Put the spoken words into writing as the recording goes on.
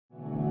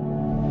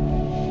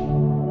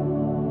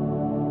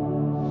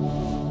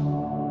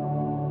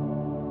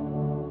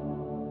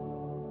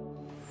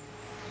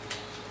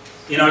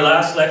In our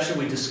last lecture,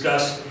 we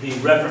discussed the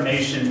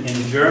Reformation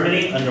in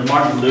Germany under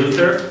Martin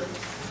Luther.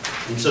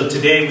 And so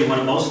today we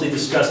want to mostly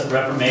discuss the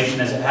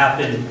Reformation as it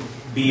happened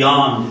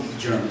beyond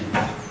Germany.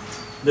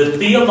 The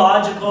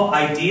theological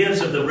ideas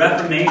of the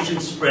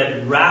Reformation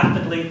spread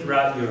rapidly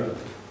throughout Europe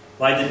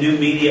by the new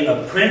media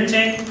of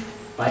printing,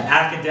 by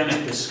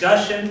academic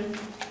discussion,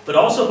 but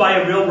also by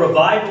a real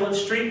revival of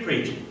street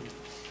preaching.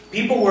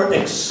 People were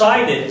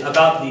excited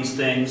about these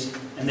things,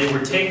 and they were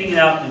taking it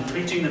out and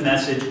preaching the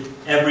message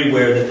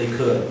everywhere that they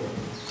could.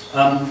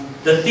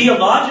 The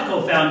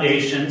theological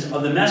foundations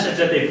of the message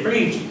that they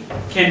preached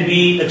can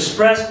be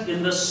expressed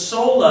in the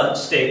sola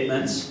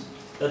statements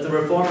that the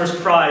Reformers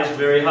prized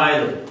very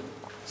highly,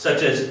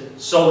 such as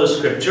sola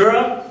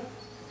scriptura,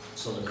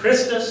 sola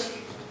Christus,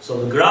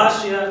 sola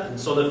gratia, and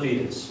sola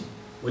fides,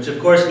 which of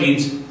course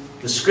means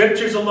the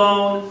Scriptures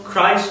alone,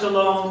 Christ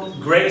alone,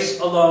 grace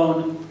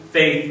alone,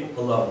 faith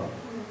alone.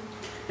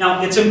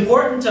 Now, it's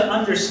important to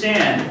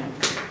understand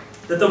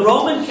that the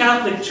Roman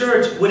Catholic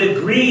Church would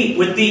agree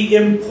with the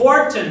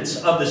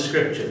importance of the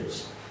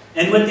Scriptures,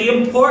 and with the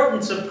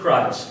importance of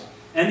Christ,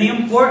 and the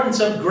importance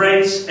of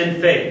grace and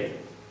faith.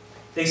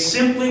 They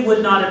simply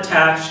would not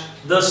attach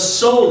the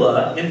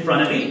sola in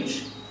front of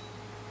each.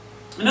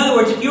 In other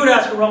words, if you were to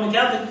ask a Roman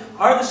Catholic,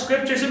 are the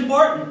Scriptures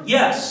important?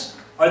 Yes.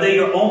 Are they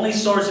your only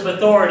source of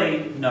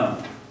authority?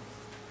 No.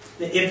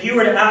 If you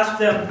were to ask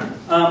them,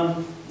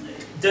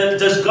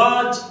 does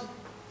God's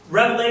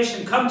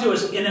revelation come to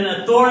us in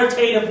an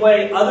authoritative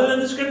way other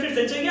than the Scriptures?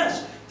 They'd say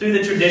yes, through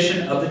the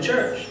tradition of the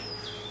church.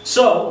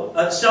 So,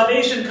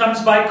 salvation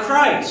comes by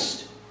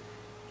Christ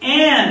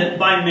and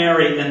by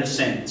Mary and the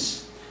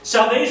saints.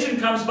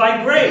 Salvation comes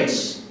by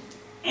grace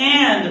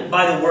and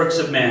by the works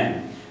of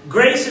man.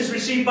 Grace is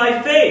received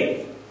by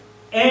faith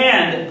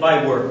and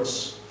by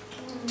works.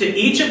 To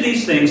each of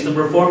these things, the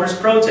Reformers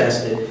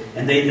protested,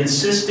 and they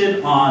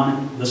insisted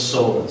on the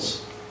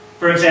solas.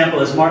 For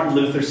example, as Martin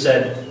Luther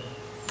said,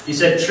 he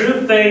said,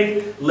 "True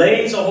faith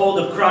lays a hold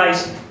of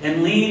Christ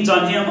and leans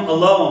on Him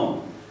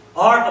alone.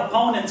 Our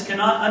opponents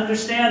cannot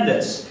understand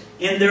this.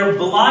 In their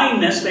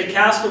blindness, they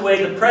cast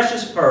away the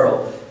precious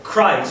pearl,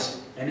 Christ,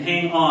 and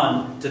hang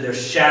on to their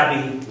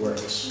shabby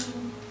works."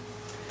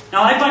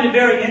 Now, I find it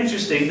very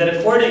interesting that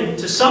according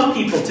to some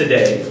people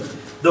today,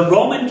 the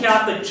Roman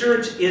Catholic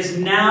Church is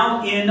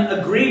now in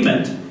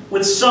agreement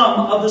with some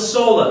of the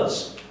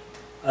solas.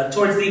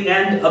 Towards the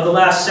end of the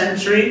last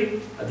century,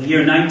 the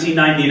year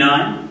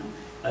 1999,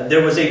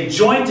 there was a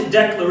joint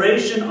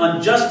declaration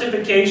on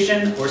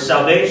justification or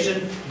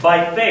salvation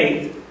by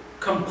faith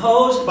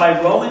composed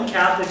by Roman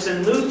Catholics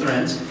and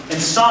Lutherans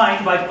and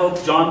signed by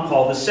Pope John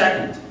Paul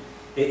II.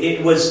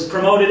 It was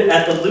promoted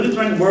at the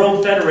Lutheran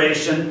World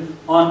Federation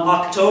on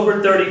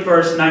October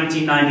 31st,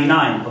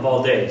 1999, of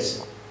all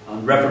days,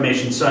 on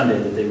Reformation Sunday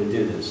that they would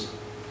do this.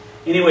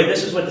 Anyway,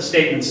 this is what the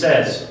statement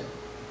says.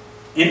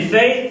 "In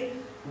faith,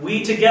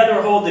 we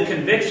together hold the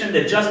conviction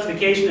that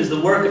justification is the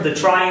work of the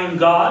triune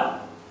God.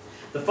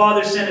 The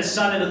Father sent His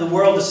Son into the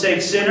world to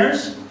save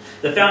sinners.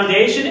 The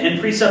foundation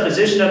and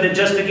presupposition of the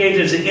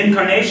justification is the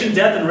incarnation,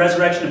 death, and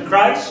resurrection of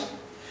Christ.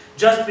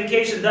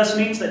 Justification thus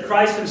means that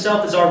Christ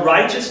Himself is our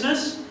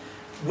righteousness,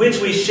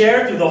 which we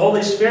share through the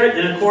Holy Spirit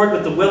in accord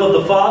with the will of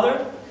the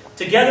Father.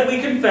 Together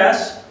we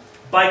confess,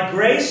 by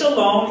grace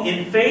alone,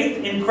 in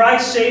faith in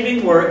Christ's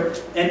saving work,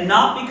 and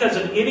not because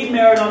of any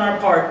merit on our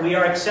part, we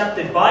are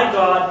accepted by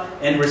God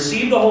and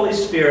receive the Holy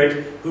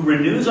Spirit, who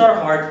renews our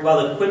heart while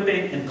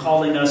equipping and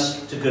calling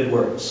us to good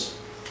works."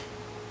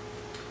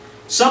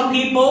 Some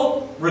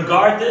people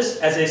regard this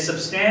as a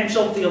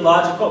substantial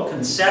theological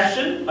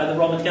concession by the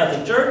Roman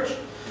Catholic Church.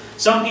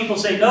 Some people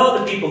say, no,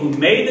 the people who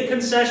made the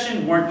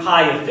concession weren't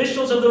high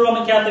officials of the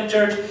Roman Catholic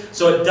Church,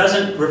 so it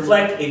doesn't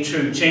reflect a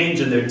true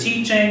change in their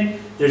teaching.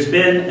 There's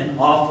been an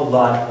awful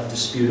lot of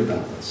dispute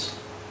about this.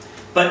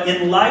 But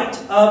in light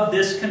of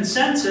this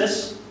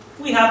consensus,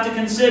 we have to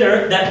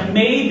consider that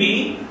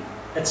maybe,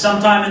 at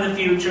some time in the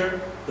future,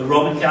 the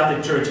Roman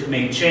Catholic Church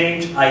may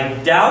change. I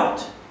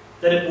doubt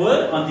that it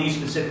would on these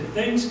specific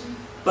things,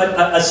 but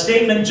a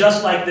statement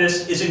just like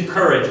this is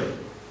encouraging.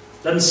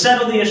 Doesn't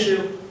settle the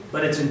issue,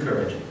 but it's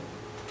encouraging.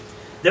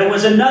 There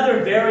was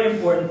another very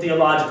important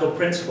theological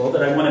principle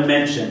that I want to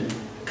mention,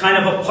 kind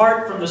of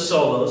apart from the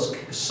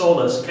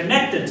solas,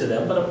 connected to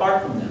them, but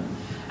apart from them.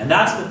 And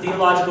that's the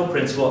theological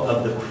principle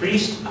of the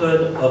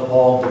priesthood of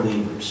all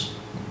believers.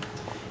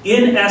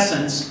 In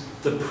essence,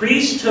 the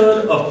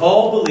priesthood of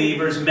all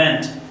believers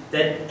meant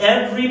that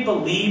every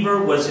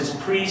believer was his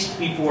priest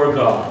before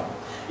God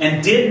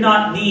and did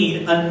not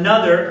need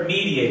another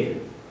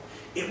mediator.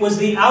 It was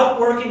the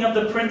outworking of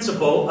the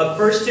principle of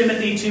 1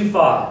 Timothy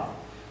 2:5.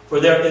 "For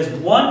there is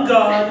one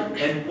God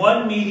and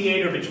one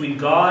mediator between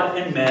God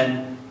and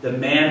men, the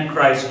man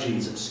Christ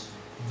Jesus."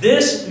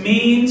 This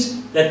means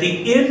that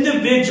the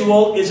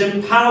individual is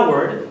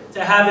empowered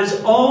to have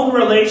his own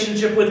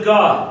relationship with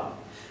God.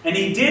 And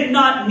he did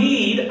not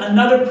need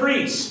another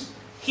priest.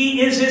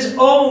 He is his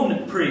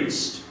own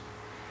priest.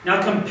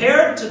 Now,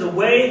 compared to the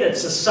way that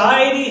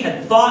society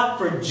had thought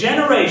for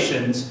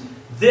generations,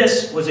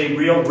 this was a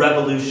real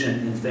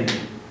revolution in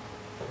thinking.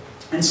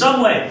 In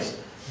some ways,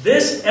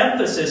 this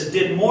emphasis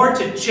did more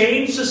to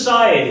change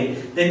society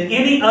than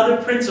any other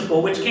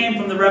principle which came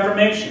from the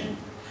Reformation.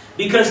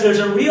 Because there's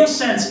a real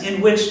sense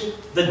in which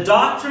the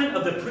doctrine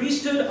of the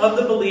priesthood of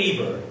the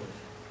believer,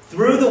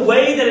 through the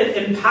way that it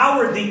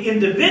empowered the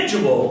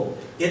individual,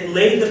 it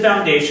laid the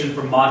foundation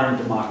for modern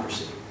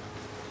democracy.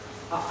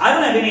 I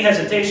don't have any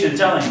hesitation in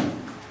telling you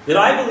that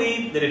I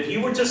believe that if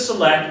you were to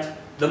select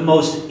the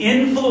most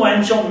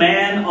influential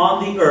man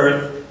on the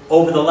earth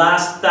over the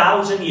last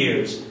 1,000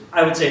 years,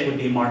 I would say it would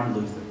be Martin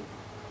Luther.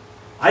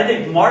 I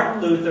think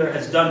Martin Luther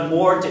has done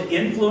more to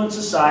influence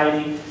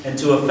society and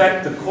to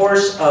affect the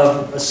course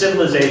of a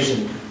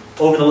civilization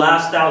over the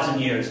last 1,000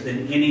 years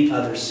than any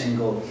other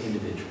single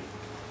individual.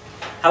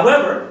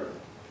 However,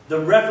 the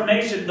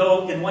Reformation,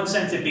 though in one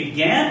sense it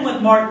began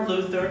with Martin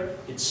Luther,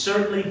 it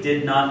certainly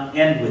did not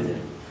end with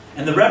him.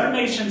 And the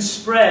Reformation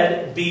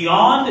spread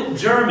beyond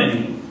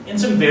Germany in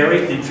some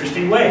very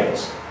interesting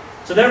ways.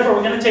 So therefore,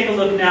 we're going to take a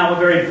look now, a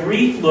very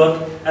brief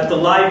look, at the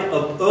life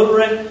of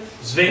Ulrich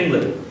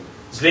Zwingli.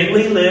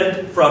 Zwingli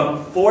lived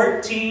from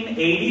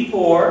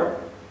 1484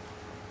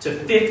 to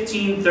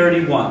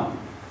 1531.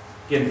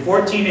 Again,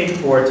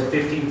 1484 to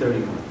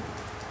 1531.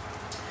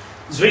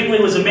 Zwingli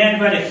was a man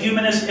who had a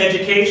humanist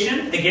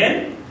education.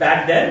 Again,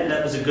 back then,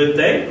 that was a good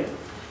thing.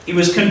 He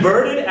was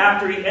converted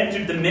after he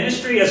entered the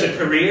ministry as a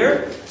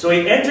career. So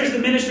he enters the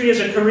ministry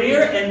as a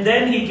career, and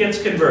then he gets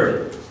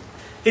converted.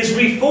 His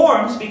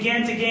reforms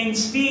began to gain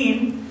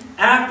steam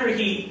after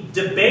he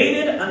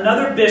debated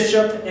another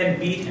bishop and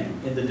beat him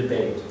in the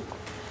debate.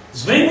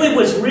 Zwingli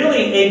was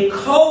really a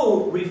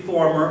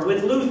co-reformer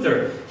with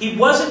Luther. He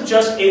wasn't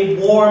just a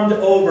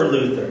warmed-over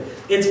Luther.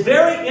 It's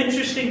very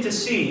interesting to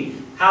see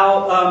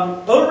how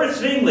Ulrich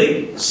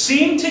Zwingli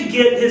seemed to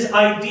get his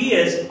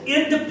ideas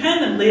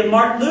independently of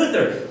Martin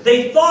Luther.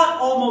 They thought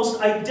almost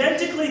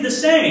identically the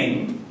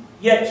same,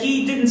 yet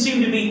he didn't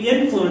seem to be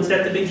influenced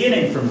at the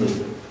beginning from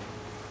Luther.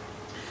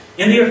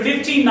 In the year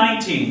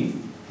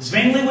 1519,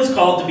 Zwingli was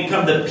called to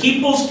become the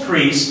people's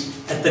priest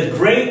at the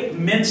great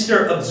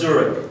minster of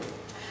Zurich.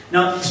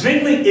 Now,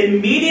 Zwingli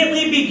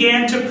immediately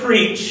began to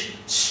preach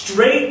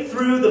straight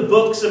through the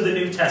books of the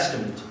New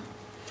Testament.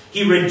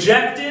 He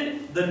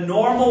rejected the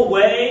normal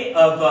way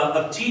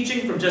of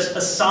teaching from just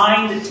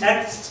assigned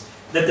texts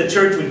that the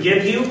church would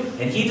give you,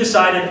 and he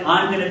decided,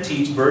 I'm going to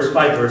teach verse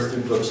by verse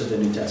through books of the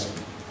New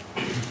Testament.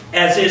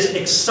 As his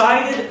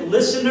excited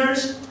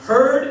listeners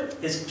heard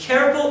his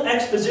careful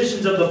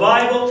expositions of the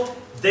Bible,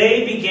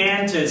 they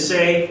began to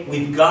say,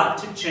 we've got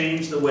to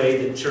change the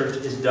way the church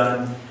is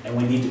done, and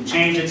we need to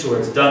change it so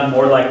it's done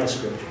more like the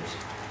Scriptures.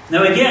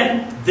 Now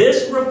again,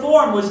 this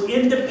reform was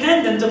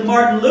independent of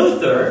Martin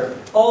Luther,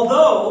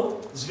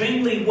 although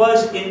Zwingli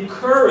was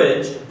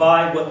encouraged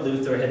by what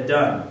Luther had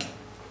done.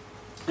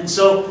 And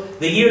so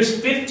the years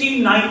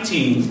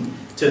 1519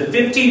 to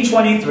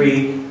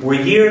 1523 were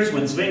years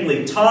when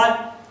Zwingli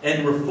taught,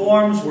 and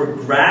reforms were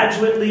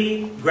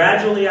gradually,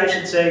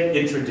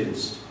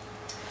 introduced.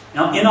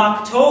 Now, in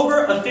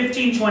October of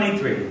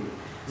 1523,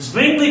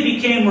 Zwingli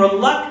became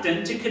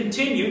reluctant to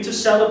continue to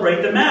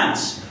celebrate the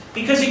Mass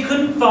because he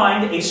couldn't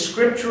find a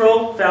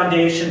scriptural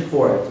foundation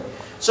for it.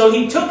 So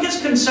he took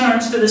his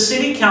concerns to the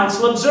city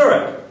council of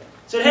Zurich.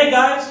 Said, hey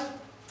guys,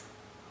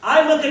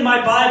 I look in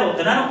my Bible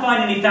and I don't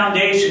find any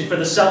foundation for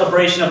the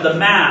celebration of the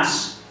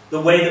Mass the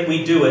way that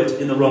we do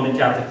it in the Roman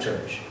Catholic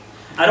Church.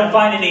 I don't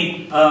find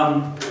any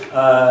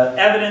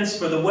evidence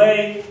for the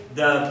way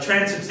the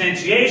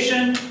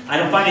transubstantiation. I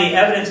don't find any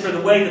evidence for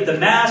the way that the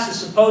Mass is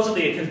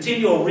supposedly a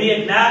continual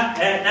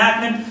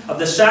reenactment of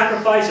the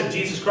sacrifice of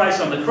Jesus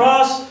Christ on the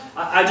cross.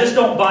 I just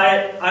don't buy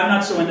it. I'm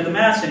not so into the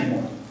Mass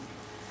anymore.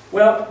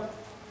 Well,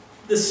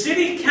 the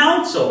city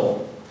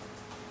council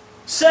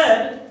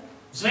said,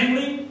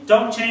 Zwingli,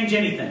 don't change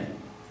anything.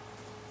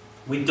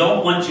 We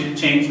don't want you to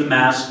change the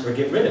Mass or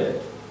get rid of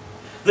it.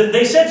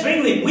 They said,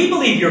 Zwingli, we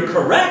believe you're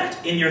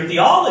correct in your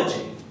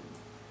theology,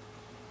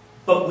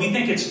 but we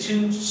think it's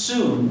too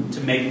soon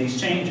to make these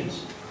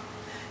changes.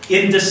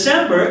 In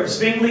December,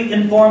 Zwingli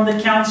informed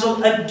the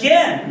council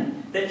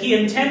again that he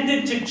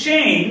intended to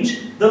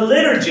change the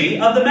liturgy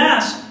of the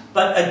Mass,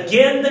 but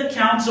again the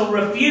council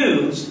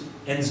refused,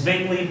 and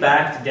Zwingli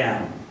backed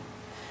down.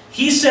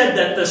 He said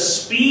that the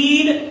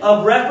speed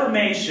of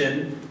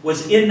Reformation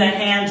was in the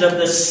hands of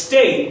the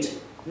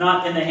state,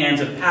 not in the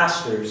hands of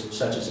pastors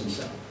such as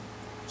himself.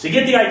 So you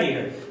get the idea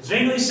here.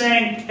 Zwingli's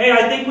saying, hey,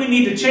 I think we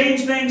need to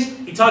change things.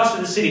 He talks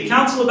to the city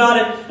council about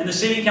it, and the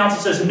city council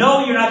says,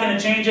 no, you're not going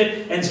to change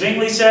it. And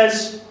Zwingli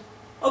says,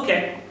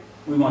 okay,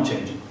 we won't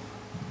change it.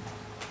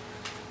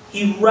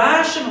 He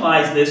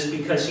rationalized this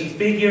because he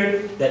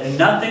figured that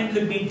nothing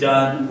could be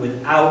done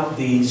without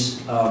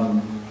these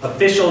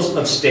officials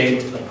of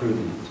state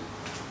approving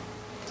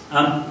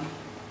it.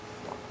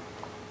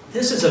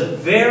 This is a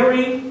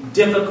very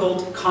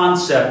difficult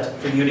concept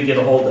for you to get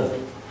a hold of,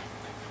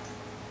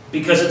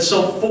 because it's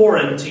so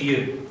foreign to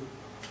you.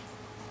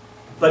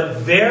 But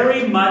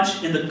very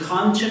much in the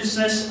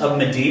consciousness of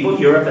medieval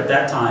Europe at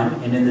that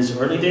time, and in these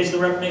early days of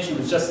the Reformation, it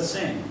was just the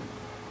same.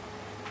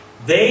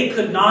 They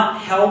could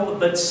not help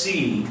but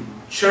see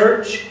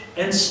church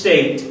and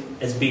state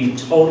as being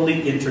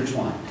totally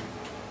intertwined.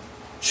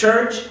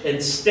 Church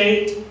and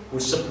state were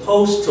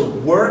supposed to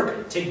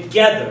work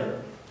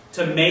together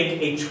to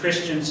make a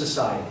Christian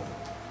society.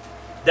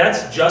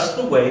 That's just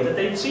the way that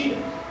they see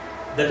it,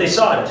 that they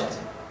saw it.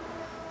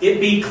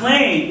 It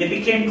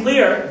became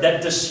clear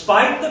that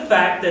despite the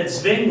fact that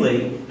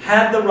Zwingli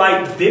had the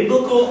right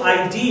biblical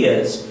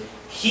ideas,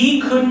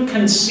 he couldn't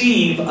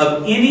conceive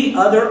of any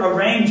other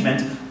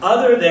arrangement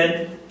other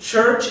than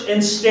church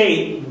and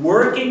state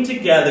working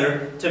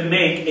together to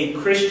make a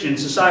Christian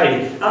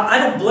society. I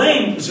don't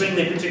blame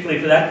Zwingli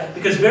particularly for that,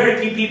 because very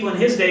few people in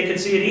his day could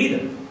see it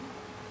either.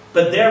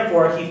 But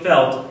therefore he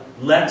felt,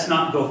 let's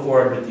not go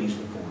forward with these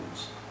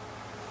reforms.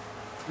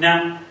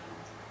 Now,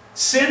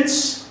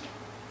 since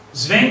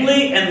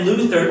Zwingli and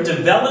Luther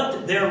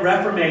developed their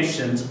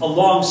reformations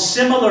along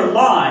similar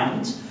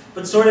lines,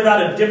 but sort of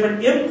out of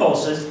different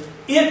impulses,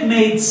 it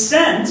made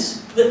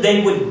sense that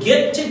they would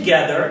get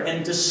together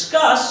and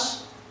discuss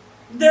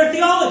their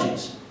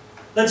theologies.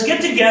 Let's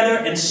get together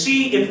and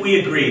see if we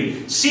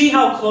agree. See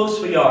how close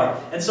we are.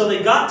 And so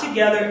they got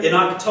together in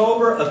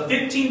October of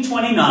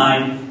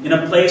 1529 in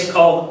a place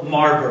called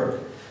Marburg.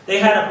 They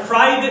had a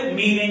private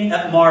meeting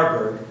at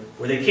Marburg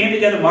where they came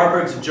together.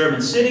 Marburg's a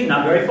German city,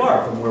 not very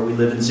far from where we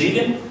live in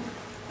Siegen.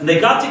 And they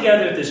got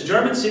together at this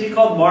German city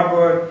called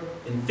Marburg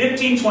in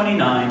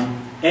 1529.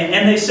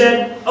 And they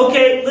said,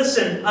 okay,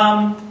 listen,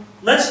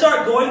 let's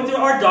start going through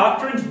our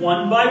doctrines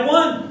one by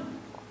one.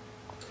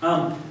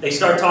 They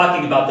start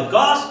talking about the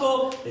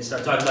gospel. They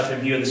start talking about their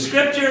view of the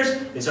scriptures.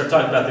 They start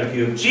talking about their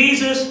view of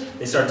Jesus.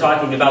 They start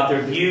talking about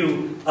their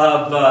view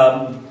of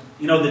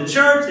the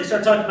church. They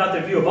start talking about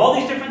their view of all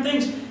these different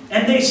things.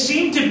 And they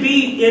seem to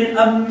be in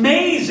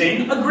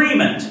amazing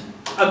agreement.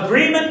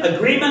 Agreement.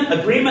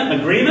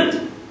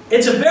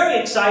 It's a very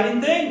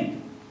exciting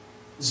thing.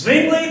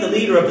 Zwingli, the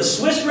leader of the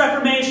Swiss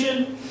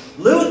Reformation,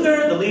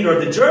 Luther, the leader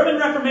of the German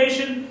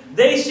Reformation,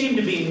 they seem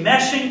to be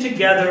meshing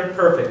together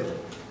perfectly.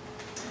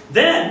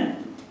 Then,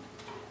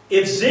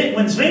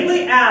 when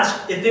Zwingli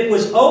asked if it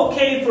was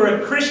okay for a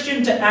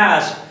Christian to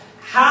ask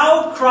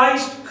how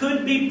Christ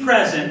could be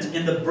present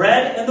in the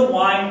bread and the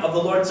wine of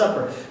the Lord's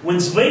Supper, when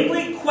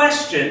Zwingli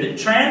questioned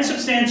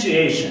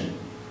transubstantiation,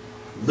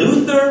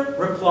 Luther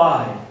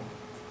replied,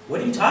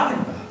 "What are you talking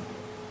about?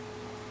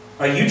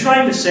 Are you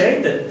trying to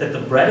say that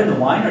the bread and the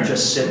wine are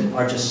just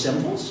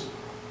symbols?"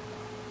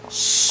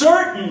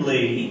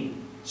 Certainly,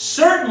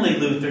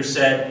 Luther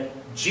said,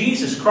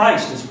 Jesus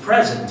Christ is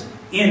present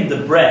in the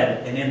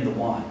bread and in the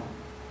wine.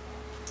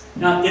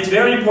 Now, it's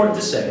very important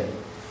to say,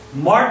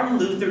 Martin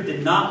Luther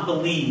did not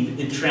believe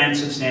in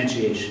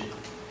transubstantiation.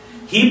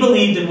 He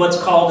believed in what's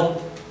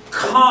called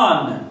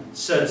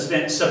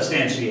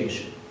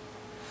consubstantiation,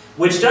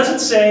 which doesn't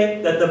say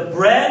that the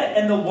bread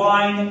and the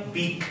wine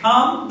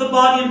become the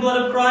body and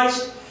blood of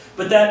Christ,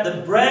 but that the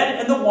bread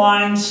and the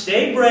wine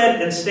stay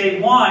bread and stay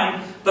wine,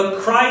 but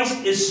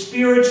Christ is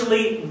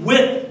spiritually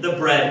with the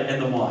bread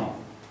and the wine.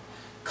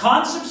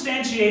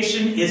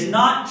 Consubstantiation is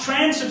not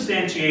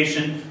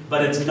transubstantiation,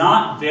 but it's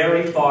not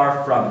very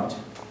far from it.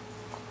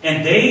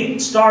 And they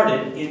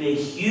started in a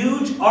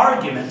huge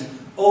argument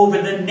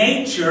over the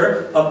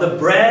nature of the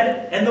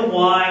bread and the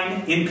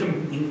wine in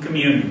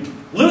communion.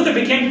 Luther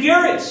became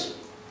furious.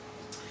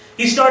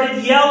 He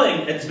started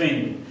yelling at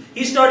Zwingli.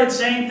 He started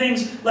saying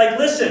things like,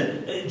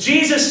 listen,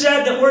 Jesus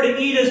said that we're to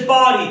eat his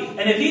body,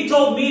 and if he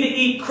told me to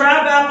eat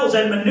crab apples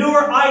and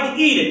manure, I'd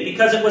eat it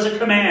because it was a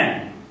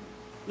command.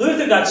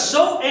 Luther got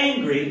so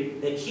angry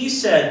that he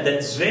said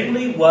that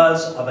Zwingli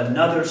was of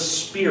another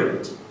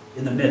spirit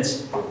in the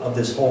midst of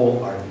this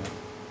whole argument.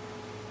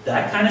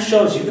 That kind of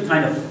shows you the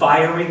kind of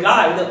fiery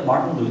guy that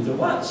Martin Luther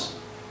was.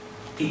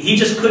 He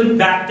just couldn't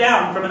back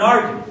down from an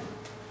argument.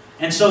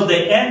 And so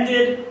they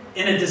ended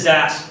in a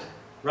disaster,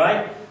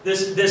 right?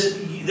 This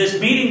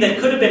meeting that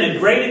could have been a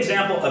great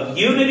example of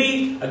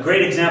unity, a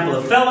great example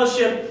of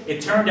fellowship,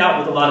 it turned out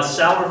with a lot of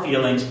sour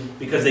feelings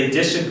because they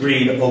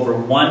disagreed over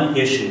one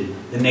issue,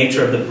 the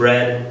nature of the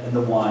bread and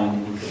the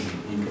wine in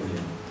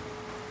communion.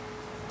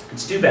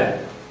 It's too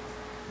bad.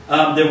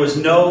 There was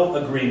no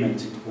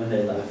agreement when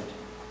they left.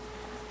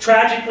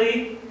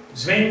 Tragically,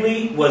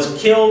 Zwingli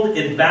was killed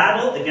in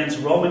battle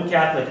against Roman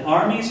Catholic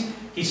armies.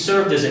 He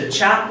served as a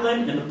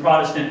chaplain in the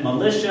Protestant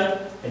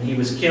militia, and he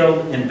was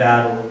killed in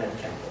battle at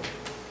Campbell.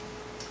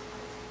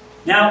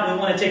 Now, we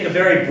want to take a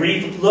very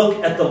brief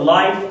look at the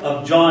life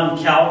of John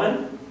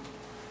Calvin.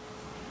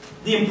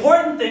 The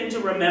important thing to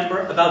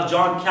remember about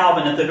John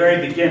Calvin at the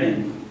very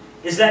beginning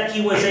is that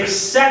he was a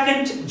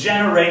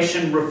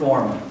second-generation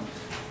reformer.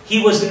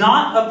 He was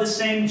not of the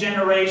same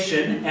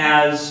generation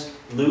as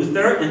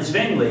Luther and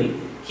Zwingli.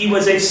 He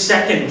was a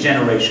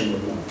second-generation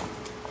reformer.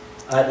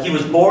 He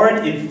was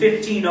born in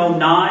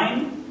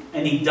 1509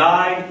 and he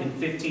died in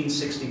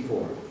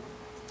 1564.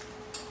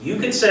 You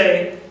could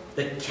say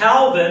that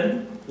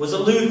Calvin was a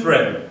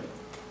Lutheran,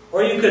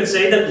 or you could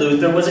say that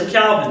Luther was a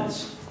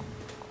Calvinist.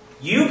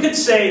 You could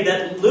say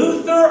that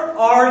Luther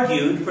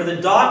argued for the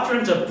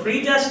doctrines of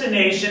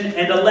predestination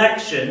and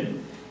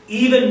election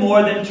even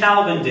more than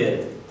Calvin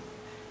did.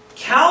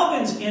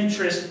 Calvin's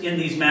interest in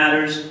these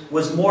matters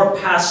was more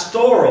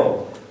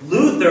pastoral.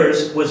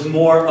 Luther's was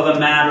more of a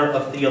matter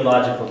of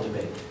theological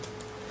debate.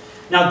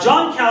 Now,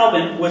 John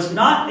Calvin was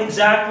not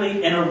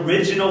exactly an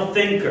original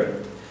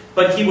thinker,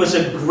 but he was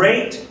a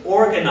great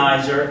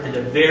organizer and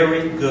a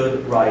very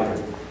good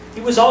writer.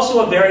 He was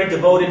also a very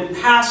devoted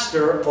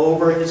pastor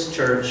over his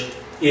church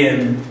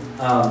in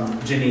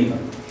Geneva.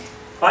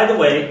 By the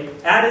way,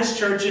 at his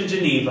church in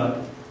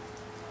Geneva,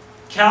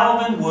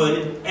 Calvin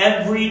would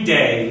every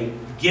day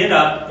get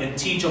up and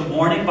teach a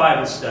morning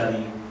Bible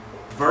study,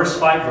 verse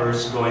by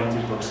verse, going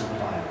through books of the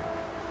Bible.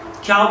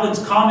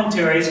 Calvin's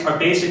commentaries are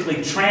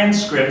basically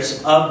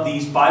transcripts of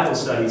these Bible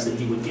studies that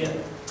he would give.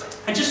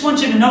 I just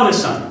want you to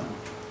notice something.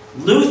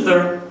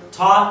 Luther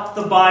taught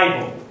the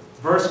Bible,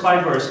 verse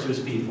by verse, to his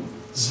people.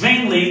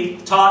 Zwingli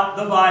taught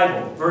the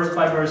Bible, verse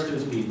by verse, to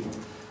his people.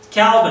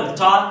 Calvin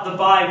taught the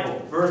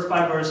Bible, verse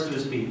by verse, to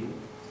his people.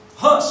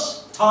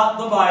 Hus taught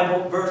the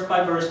Bible, verse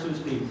by verse, to his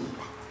people.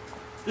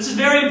 This is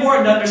very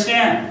important to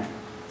understand.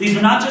 These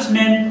were not just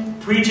men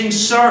preaching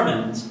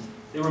sermons.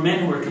 They were men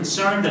who were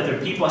concerned that their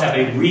people have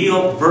a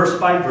real,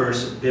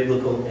 verse-by-verse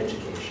biblical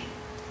education.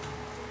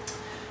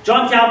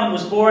 John Calvin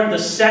was born the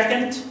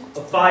second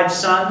of 5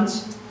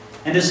 sons,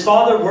 and his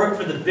father worked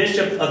for the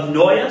Bishop of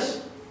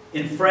Noyes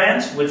in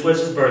France, which was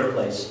his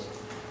birthplace.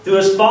 Through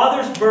his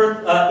father's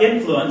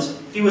influence,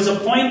 he was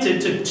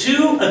appointed to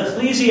 2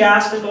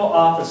 ecclesiastical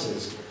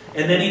offices,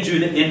 and then he drew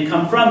the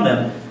income from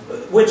them,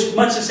 which,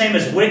 much the same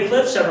as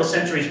Wycliffe several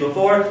centuries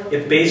before,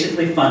 it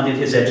basically funded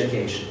his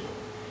education.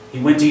 He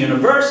went to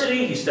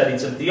university, he studied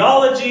some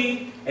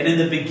theology, and in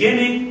the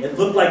beginning, it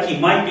looked like he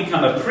might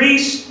become a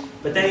priest,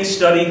 but then he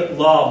studied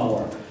law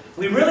more.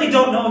 We really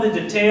don't know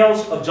the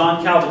details of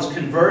John Calvin's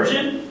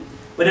conversion,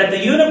 but at the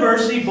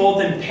university,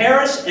 both in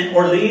Paris and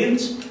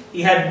Orleans,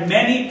 he had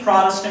many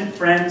Protestant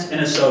friends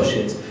and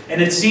associates,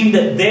 and it seemed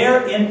that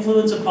their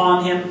influence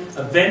upon him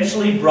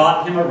eventually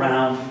brought him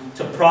around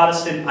to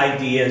Protestant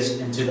ideas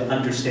and to the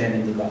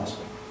understanding of the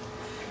gospel.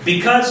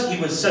 Because he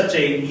was such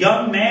a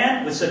young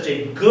man with such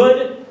a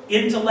good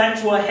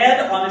intellectual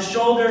head on his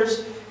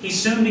shoulders, he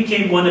soon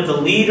became one of the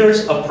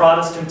leaders of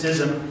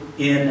Protestantism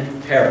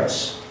in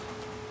Paris.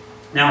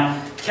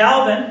 Now,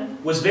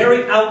 Calvin was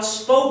very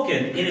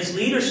outspoken in his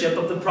leadership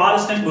of the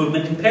Protestant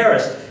movement in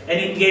Paris, and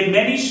he gave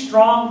many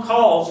strong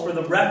calls for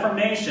the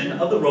Reformation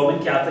of the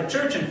Roman Catholic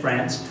Church in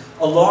France,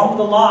 along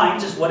the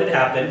lines as what had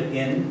happened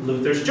in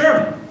Luther's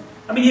Germany.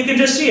 I mean, you can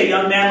just see a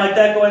young man like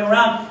that going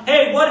around,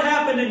 hey, what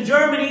happened in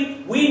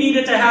Germany? We need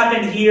it to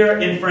happen here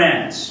in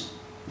France.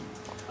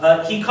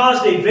 He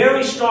caused a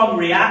very strong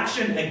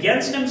reaction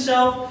against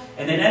himself,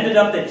 and it ended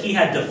up that he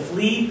had to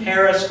flee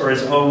Paris for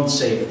his own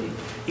safety.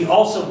 He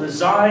also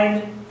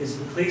resigned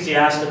his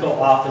ecclesiastical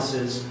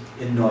offices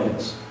in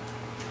Noyes.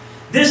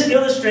 This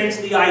illustrates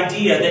the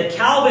idea that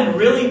Calvin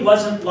really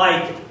wasn't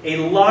like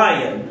a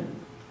lion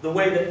the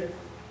way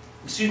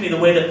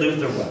that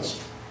Luther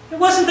was. It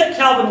wasn't that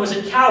Calvin was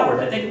a coward.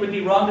 I think it would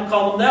be wrong to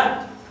call him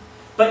that.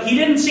 But he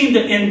didn't seem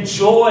to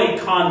enjoy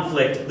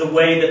conflict the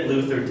way that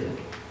Luther did.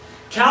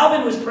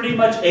 Calvin was pretty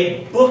much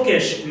a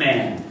bookish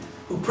man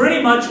who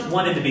pretty much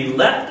wanted to be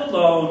left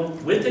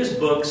alone with his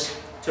books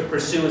to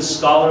pursue his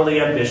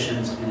scholarly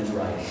ambitions in his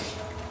writings.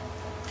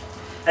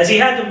 As he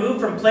had to move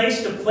from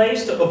place to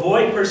place to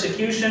avoid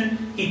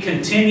persecution, he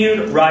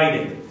continued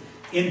writing.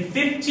 In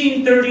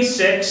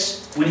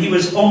 1536, when he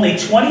was only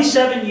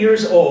 27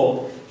 years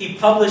old, he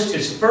published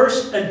his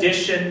first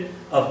edition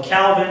of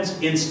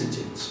Calvin's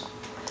Institutes.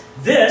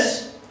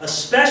 This,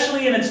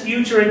 especially in its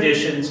future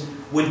editions,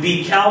 would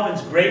be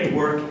Calvin's great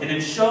work, and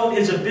it showed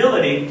his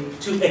ability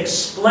to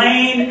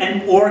explain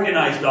and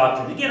organize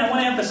doctrine. Again, I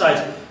want to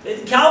emphasize,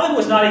 Calvin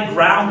was not a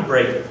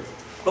groundbreaker,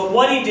 but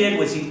what he did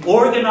was he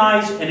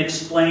organized and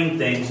explained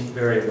things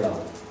very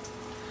well.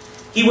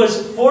 He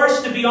was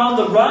forced to be on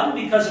the run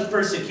because of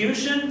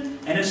persecution,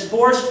 and his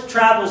forced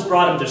travels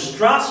brought him to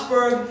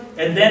Strasbourg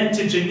and then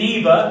to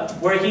Geneva,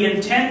 where he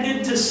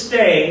intended to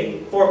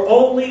stay for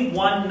only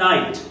 1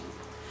 night.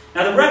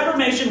 Now, the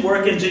Reformation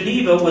work in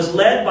Geneva was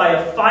led by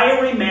a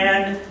fiery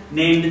man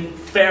named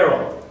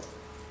Farel.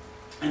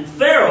 And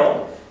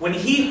Farel, when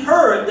he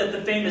heard that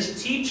the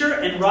famous teacher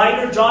and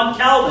writer John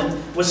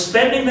Calvin was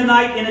spending the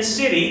night in his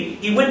city,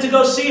 he went to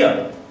go see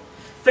him.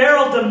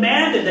 Farel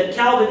demanded that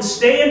Calvin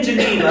stay in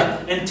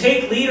Geneva and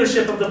take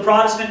leadership of the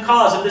Protestant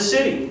cause of the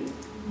city.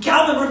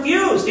 Calvin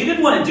refused. He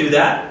didn't want to do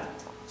that.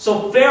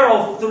 So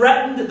Farel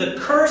threatened the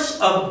curse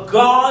of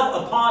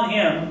God upon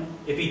him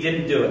if he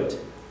didn't do it.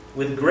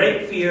 With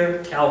great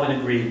fear, Calvin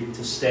agreed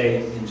to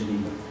stay in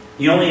Geneva.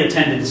 He only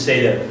intended to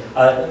stay there.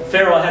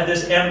 Farel had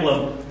this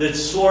emblem, the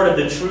sword of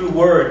the true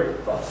word,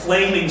 a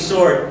flaming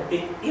sword.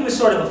 He was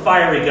sort of a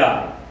fiery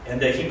guy,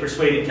 and he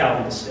persuaded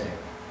Calvin to stay.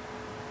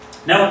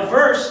 Now, at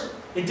first,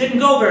 it didn't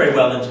go very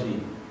well in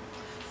Geneva.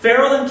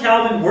 Farel and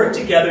Calvin worked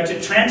together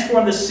to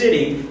transform the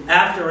city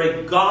after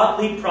a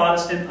godly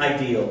Protestant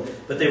ideal,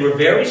 but they were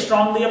very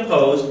strongly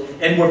opposed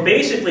and were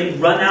basically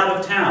run out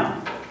of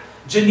town.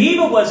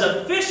 Geneva was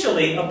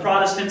officially a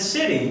Protestant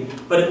city,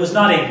 but it was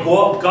not a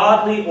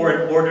godly or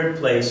an ordered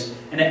place,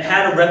 and it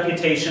had a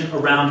reputation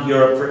around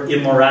Europe for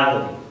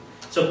immorality.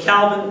 So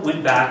Calvin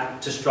went back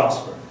to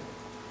Strasbourg.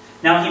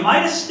 Now, he might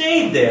have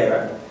stayed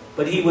there,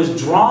 but he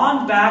was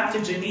drawn back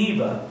to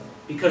Geneva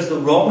because the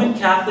Roman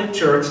Catholic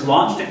Church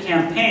launched a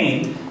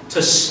campaign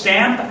to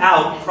stamp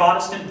out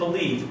Protestant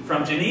belief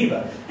from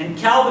Geneva. And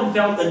Calvin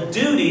felt a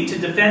duty to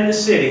defend the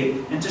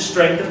city and to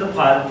strengthen the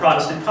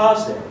Protestant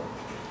cause there.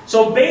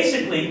 So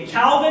basically,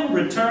 Calvin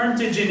returned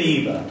to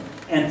Geneva,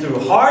 and through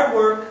hard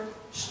work,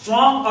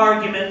 strong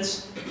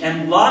arguments,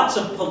 and lots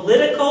of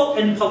political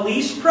and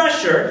police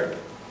pressure,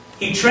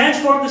 he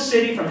transformed the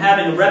city from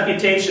having a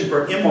reputation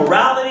for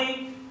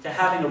immorality to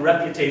having a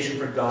reputation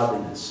for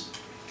godliness.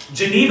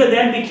 Geneva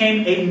then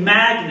became a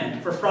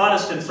magnet for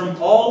Protestants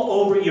from all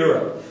over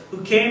Europe,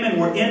 who came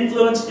and were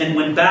influenced and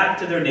went back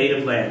to their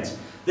native lands.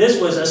 This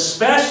was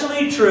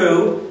especially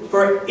true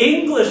for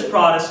English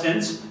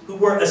Protestants who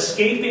were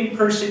escaping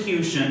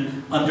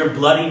persecution under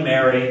Bloody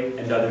Mary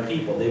and other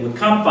people. They would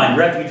come find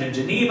refuge in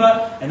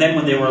Geneva, and then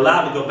when they were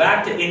allowed to go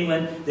back to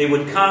England, they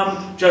would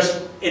come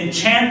just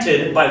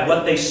enchanted by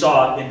what they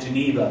saw in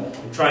Geneva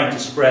and trying to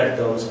spread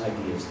those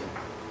ideas there.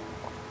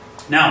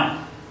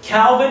 Now,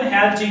 Calvin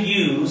had to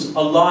use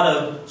a lot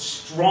of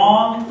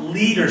strong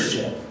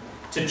leadership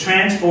to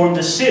transform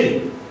the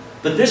city.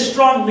 But this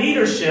strong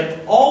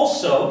leadership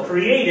also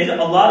created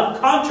a lot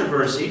of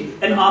controversy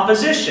and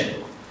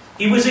opposition.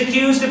 He was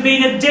accused of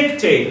being a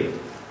dictator.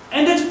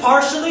 And it's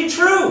partially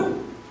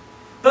true.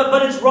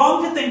 But it's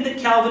wrong to think that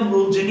Calvin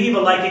ruled Geneva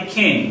like a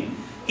king.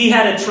 He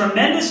had a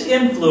tremendous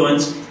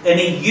influence, and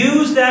he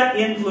used that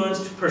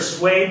influence to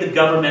persuade the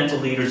governmental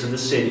leaders of the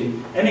city,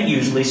 and he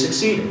usually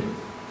succeeded.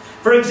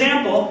 For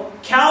example,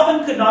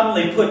 Calvin could not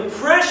only put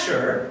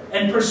pressure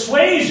and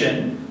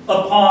persuasion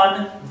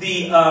upon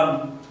the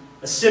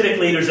civic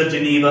leaders of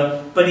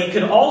Geneva, but he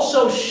could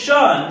also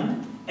shun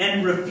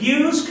and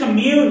refuse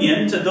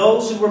communion to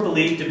those who were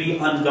believed to be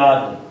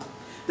ungodly.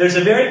 There's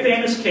a very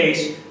famous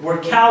case where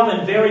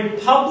Calvin very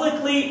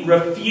publicly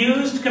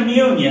refused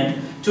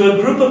communion to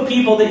a group of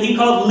people that he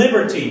called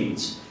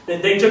libertines,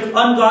 that they took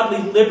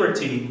ungodly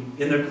liberty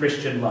in their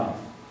Christian life.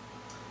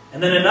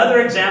 And then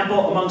another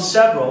example among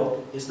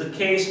several is the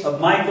case of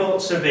Michael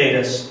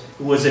Servetus,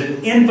 who was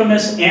an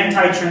infamous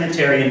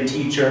anti-Trinitarian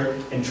teacher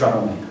and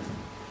troublemaker.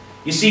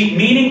 You see,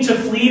 meaning to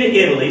flee to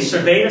Italy,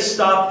 Servetus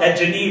stopped at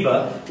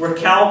Geneva, where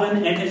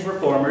Calvin and his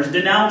reformers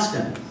denounced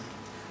him.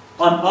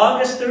 On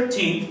August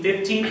 13,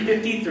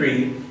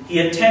 1553, he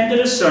attended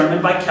a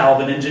sermon by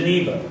Calvin in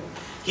Geneva.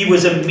 He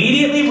was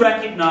immediately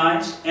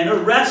recognized and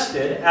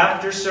arrested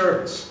after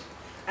service.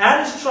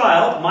 At his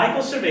trial,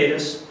 Michael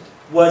Servetus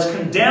was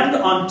condemned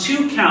on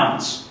 2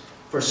 counts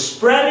for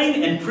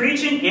spreading and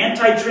preaching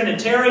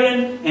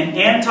anti-Trinitarian and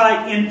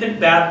anti-infant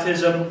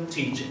baptism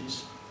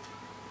teachings.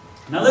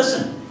 Now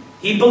listen.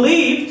 He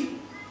believed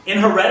in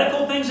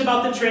heretical things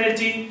about the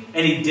Trinity,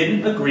 and he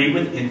didn't agree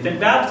with infant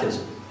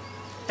baptism.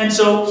 And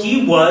so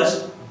he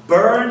was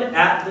burned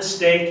at the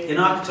stake in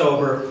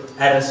October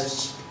at a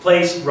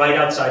place right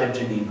outside of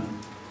Geneva.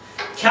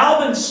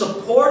 Calvin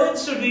supported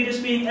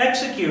Servetus being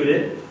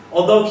executed,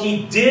 although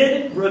he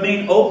did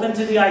remain open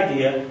to the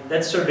idea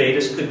that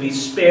Servetus could be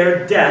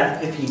spared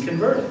death if he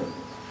converted.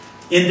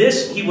 In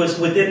this, he was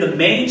within the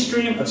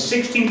mainstream of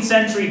 16th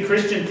century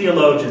Christian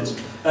theologians.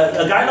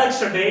 A guy like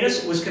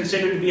Servetus was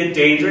considered to be a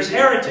dangerous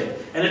heretic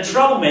and a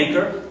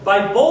troublemaker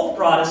by both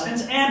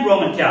Protestants and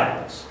Roman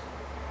Catholics.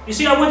 You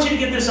see, I want you to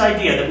get this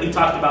idea that we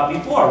talked about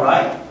before,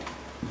 right?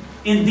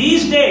 In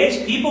these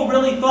days, people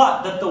really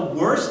thought that the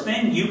worst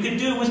thing you could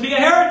do was be a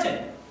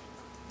heretic.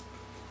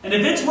 And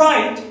if it's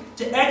right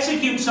to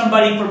execute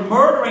somebody for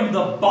murdering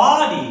the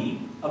body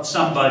of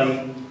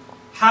somebody,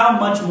 how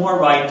much more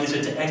right is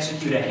it to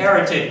execute a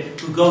heretic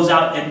who goes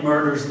out and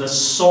murders the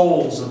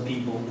souls of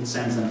people and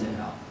sends them to hell?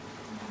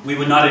 We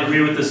would not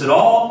agree with this at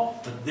all,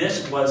 but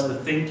this was the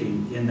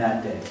thinking in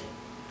that day.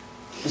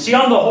 You see,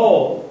 on the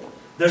whole,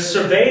 the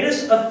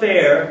Servetus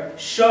affair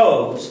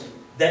shows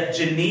that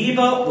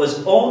Geneva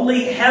was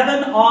only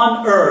heaven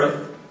on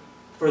earth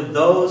for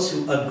those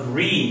who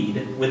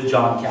agreed with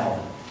John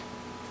Calvin.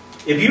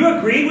 If you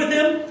agreed with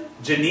him,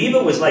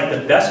 Geneva was like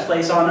the best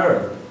place on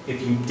earth.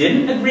 If you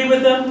didn't agree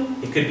with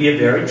him, it could be a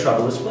very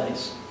troublous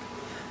place.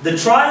 The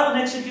trial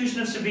and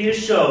execution of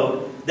Servetus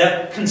showed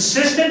that,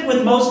 consistent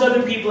with most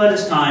other people at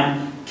his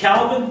time,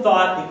 Calvin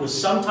thought it was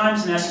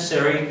sometimes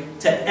necessary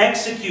to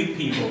execute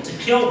people, to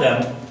kill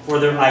them for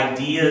their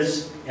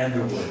ideas and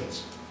their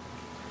words.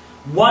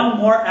 One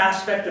more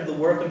aspect of the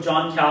work of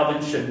John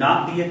Calvin should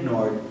not be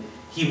ignored.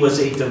 He was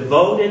a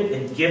devoted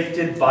and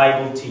gifted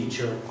Bible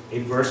teacher, a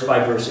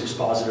verse-by-verse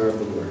expositor of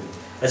the Word.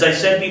 As I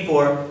said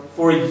before,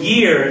 for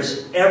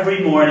years,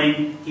 every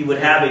morning, he would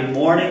have a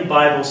morning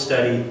Bible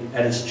study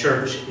at his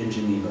church in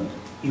Geneva.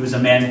 He was a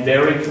man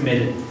very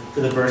committed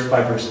to the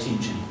verse-by-verse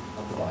teaching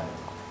of the Bible.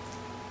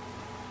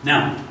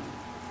 Now,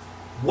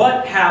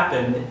 what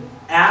happened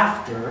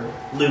after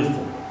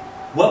Luther?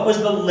 What was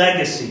the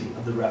legacy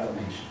of the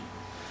Reformation?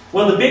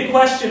 Well, the big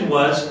question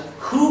was,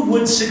 who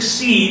would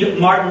succeed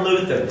Martin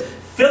Luther.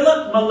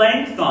 Philip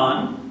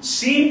Melanchthon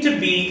seemed to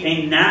be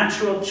a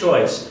natural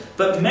choice,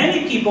 but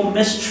many people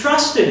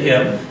mistrusted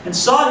him and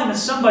saw him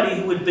as somebody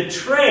who would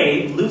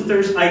betray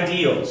Luther's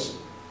ideals.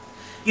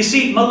 You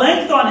see,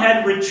 Melanchthon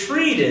had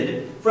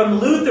retreated from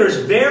Luther's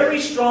very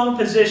strong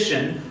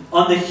position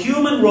on the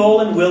human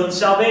role and will in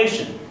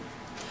salvation.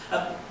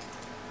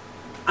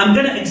 I'm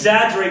going to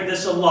exaggerate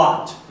this a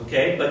lot,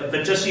 okay? But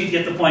just so you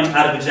get the point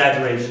out of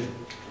exaggeration.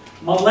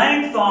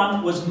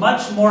 Melanchthon was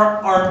much more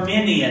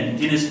Arminian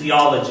in his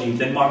theology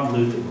than Martin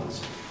Luther was.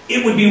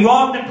 It would be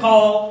wrong to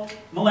call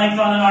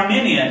Melanchthon an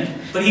Arminian,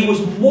 but he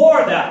was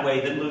more that way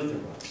than Luther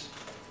was.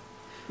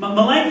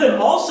 Melanchthon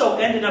also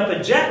ended up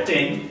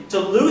objecting to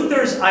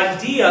Luther's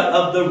idea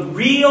of the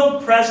real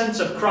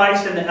presence of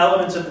Christ in the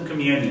elements of the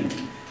communion,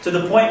 to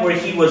the point where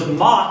he was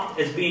mocked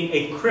as being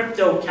a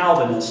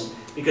crypto-Calvinist,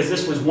 because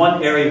this was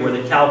one area where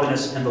the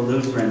Calvinists and the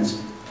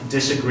Lutherans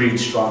disagreed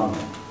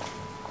strongly.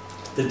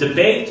 The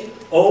debate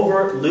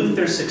over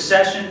Luther's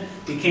succession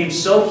became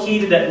so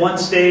heated at one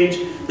stage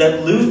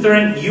that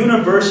Lutheran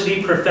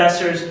university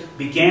professors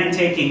began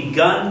taking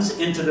guns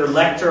into their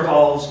lecture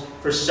halls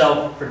for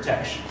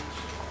self-protection.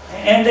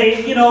 And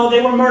they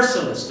were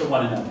merciless to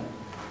one another.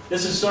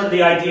 This is sort of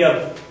the idea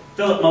of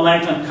Philip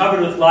Melanchthon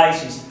covered with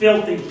lice, he's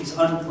filthy, he's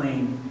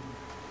unclean.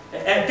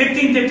 At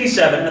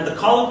 1557, at the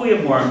Colloquy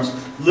of Worms,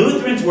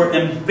 Lutherans were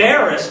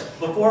embarrassed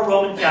before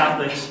Roman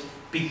Catholics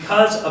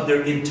because of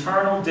their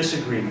internal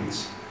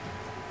disagreements.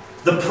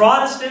 The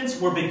Protestants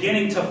were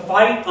beginning to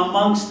fight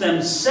amongst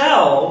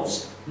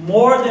themselves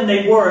more than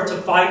they were to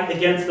fight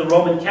against the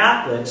Roman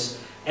Catholics,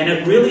 and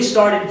it really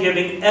started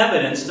giving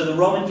evidence to the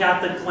Roman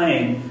Catholic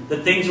claim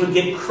that things would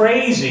get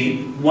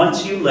crazy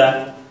once you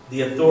left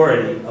the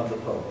authority of the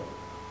Pope.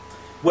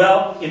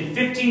 Well, in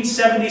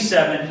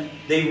 1577,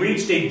 they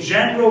reached a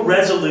general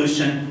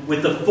resolution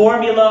with the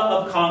formula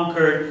of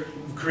Concord,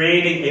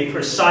 creating a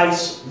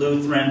precise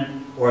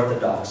Lutheran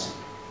orthodoxy.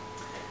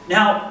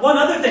 Now, one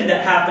other thing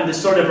that happened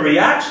as sort of a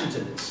reaction to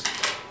this,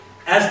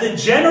 as the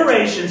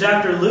generations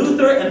after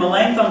Luther and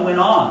Melanchthon went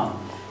on,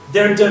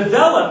 there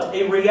developed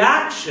a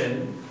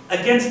reaction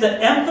against the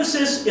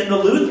emphasis in the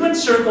Lutheran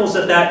circles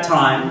at that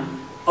time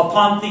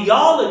upon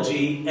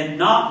theology and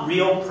not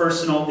real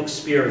personal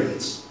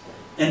experience.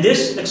 And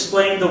this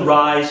explained the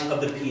rise of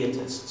the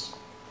Pietists.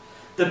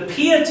 The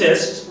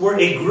Pietists were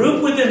a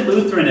group within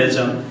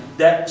Lutheranism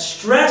that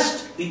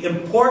stressed the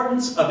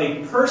importance of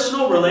a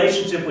personal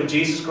relationship with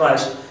Jesus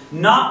Christ,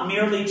 not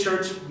merely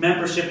church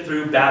membership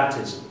through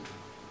baptism.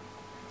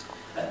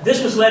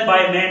 This was led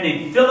by a man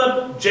named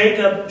Philip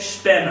Jacob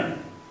Spener,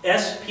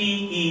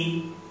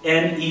 S-P-E-N-E-R.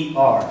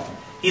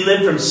 He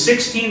lived from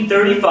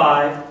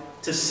 1635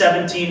 to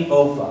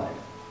 1705.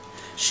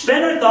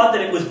 Spener thought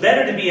that it was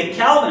better to be a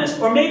Calvinist,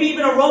 or maybe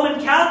even a Roman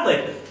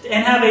Catholic,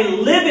 and have a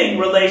living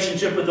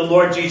relationship with the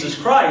Lord Jesus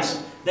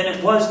Christ than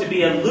it was to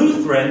be a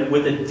Lutheran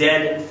with a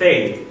dead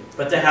faith,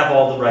 but to have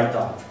all the right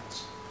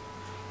doctrines.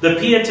 The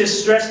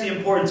Pietists stressed the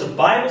importance of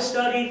Bible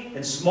study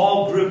and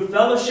small group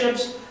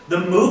fellowships.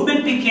 The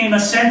movement became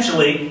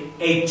essentially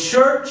a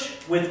church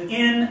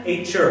within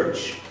a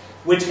church,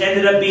 which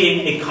ended up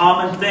being a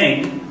common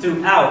thing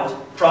throughout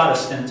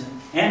Protestant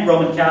and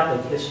Roman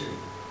Catholic history.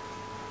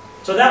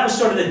 So that was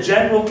sort of the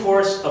general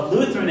course of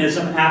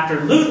Lutheranism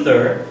after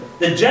Luther.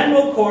 The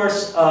general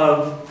course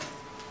of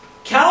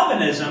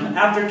Calvinism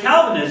after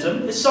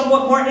Calvinism is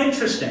somewhat more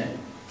interesting.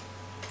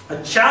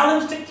 A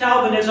challenge to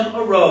Calvinism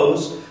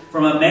arose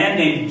from a man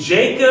named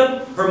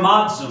Jacob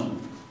Hermodzum,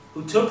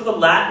 who took the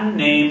Latin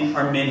name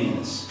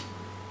Arminius.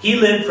 He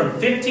lived from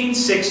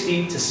 1560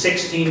 to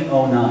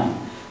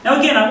 1609. Now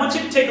again, I want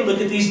you to take a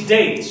look at these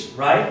dates,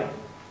 right?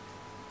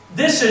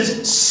 This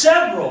is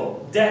several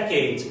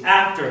decades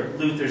after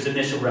Luther's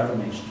initial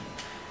Reformation.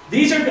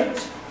 These are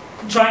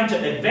trying to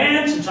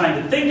advance and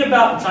trying to think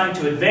about and trying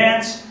to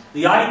advance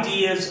the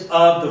ideas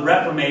of the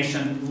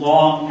Reformation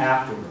long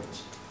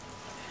afterwards.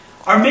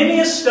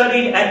 Arminius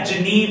studied at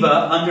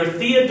Geneva under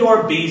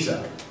Theodore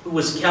Beza, who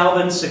was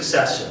Calvin's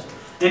successor.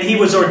 And he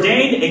was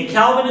ordained a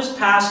Calvinist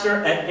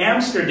pastor at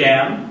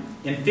Amsterdam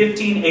in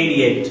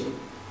 1588.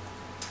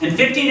 In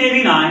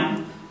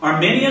 1589,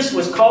 Arminius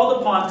was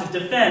called upon to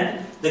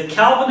defend the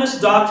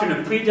Calvinist doctrine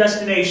of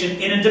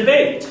predestination in a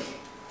debate.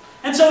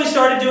 And so he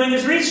started doing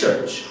his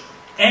research.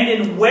 And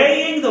in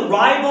weighing the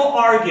rival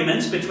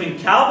arguments between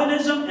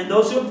Calvinism and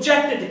those who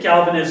objected to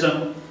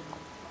Calvinism,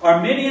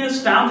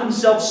 Arminius found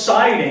himself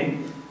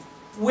siding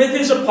with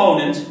his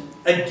opponent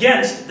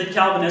against the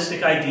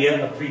Calvinistic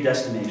idea of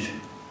predestination.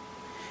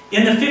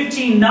 In the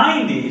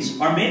 1590s,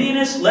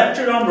 Arminius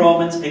lectured on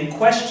Romans and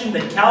questioned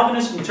the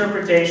Calvinist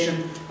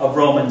interpretation of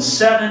Romans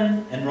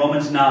 7 and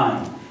Romans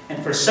 9.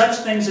 And for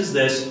such things as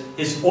this,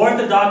 his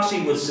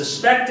orthodoxy was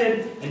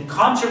suspected and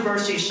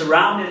controversy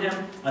surrounded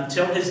him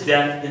until his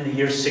death in the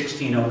year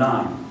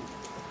 1609.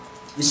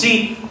 You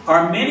see,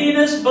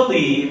 Arminius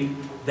believed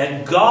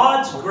that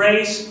God's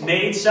grace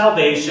made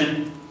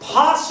salvation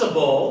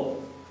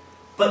possible,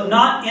 but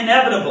not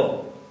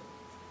inevitable.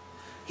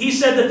 He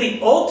said that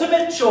the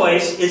ultimate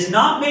choice is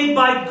not made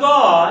by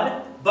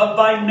God, but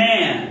by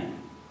man.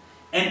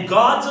 And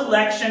God's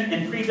election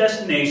and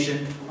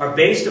predestination are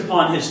based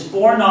upon his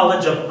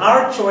foreknowledge of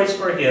our choice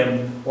for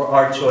him or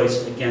our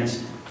choice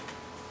against him.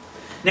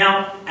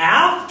 Now,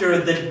 after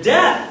the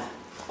death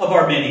of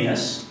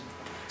Arminius,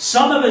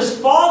 some of his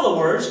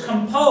followers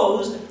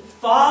composed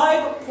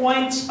 5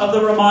 points of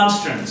the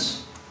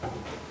Remonstrance.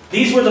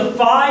 These were the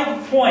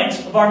 5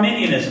 points of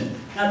Arminianism.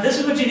 Now, this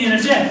is what you need to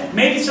understand.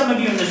 Maybe some of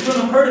you in this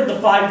room have heard of the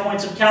 5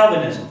 points of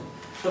Calvinism.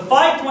 The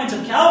 5 points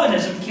of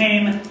Calvinism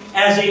came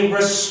as a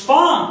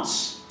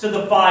response to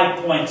the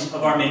 5 points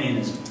of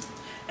Arminianism.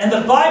 And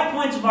the 5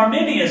 points of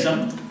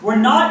Arminianism were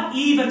not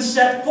even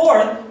set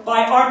forth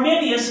by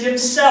Arminius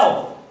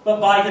himself, but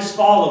by his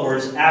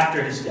followers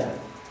after his death.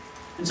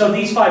 And so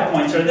these 5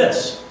 points are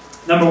this.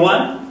 Number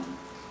 1,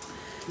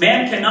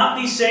 man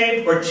cannot be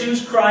saved or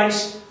choose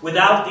Christ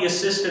without the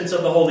assistance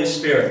of the Holy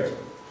Spirit.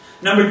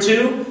 Number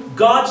 2,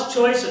 God's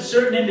choice of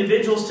certain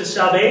individuals to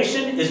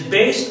salvation is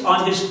based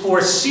on his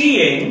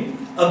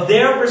foreseeing of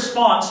their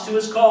response to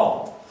his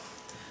call.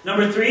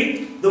 Number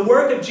 3, the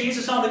work of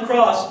Jesus on the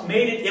cross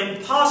made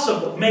it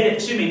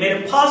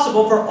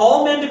possible for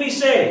all men to be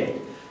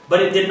saved,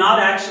 but it did not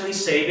actually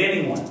save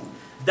anyone.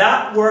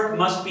 That work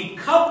must be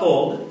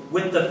coupled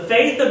with the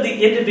faith of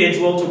the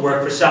individual to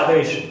work for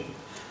salvation.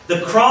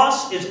 The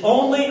cross is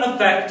only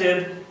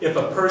effective if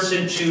a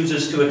person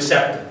chooses to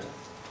accept it.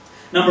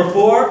 Number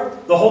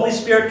 4, the Holy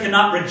Spirit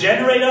cannot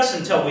regenerate us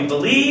until we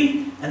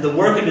believe, and the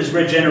work of his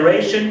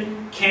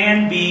regeneration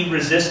can be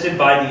resisted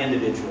by the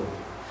individual.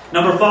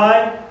 Number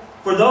 5,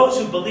 for those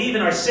who believe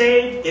and are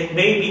saved, it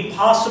may be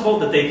possible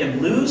that they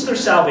can lose their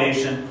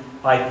salvation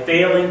by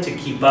failing to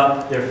keep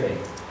up their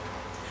faith.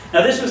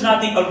 Now, this was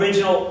not the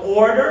original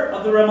order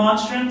of the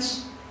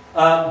Remonstrance,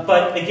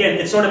 but again,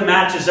 it sort of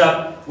matches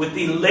up with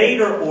the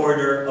later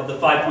order of the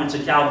 5 points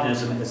of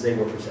Calvinism as they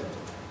were presented.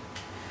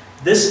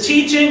 This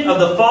teaching of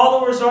the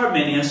followers of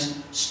Arminius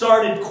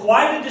started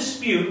quite a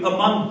dispute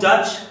among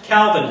Dutch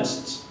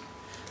Calvinists.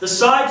 The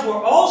sides were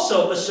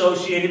also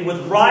associated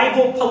with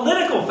rival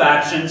political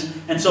factions,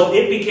 and so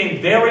it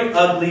became very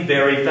ugly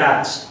very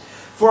fast.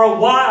 For a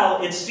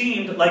while, it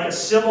seemed like a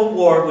civil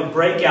war would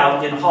break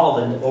out in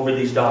Holland over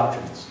these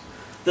doctrines.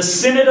 The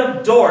Synod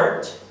of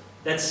Dort,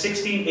 that's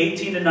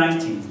 1618 to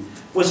 19,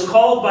 was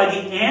called by the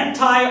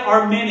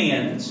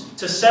anti-Arminians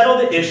to settle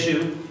the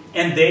issue,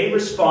 and they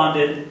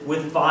responded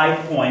with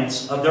 5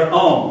 points of their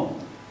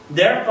own.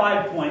 Their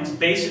 5 points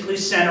basically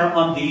center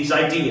on these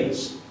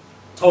ideas.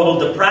 Total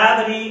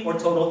depravity, or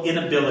total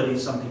inability,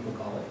 some people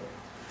call it.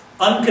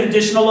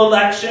 Unconditional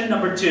election,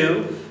 number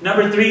 2.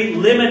 Number 3,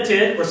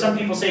 limited, or some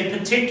people say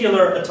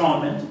particular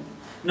atonement.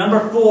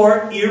 Number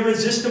 4,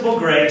 irresistible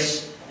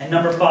grace. And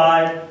number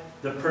 5,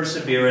 the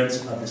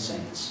perseverance of the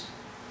saints.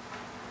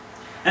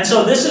 And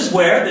so this is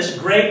where this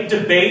great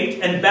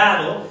debate and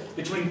battle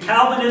between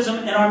Calvinism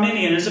and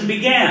Arminianism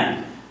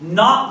began,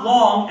 not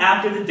long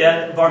after the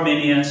death of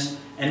Arminius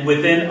and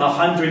within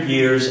 100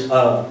 years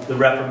of the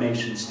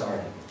Reformation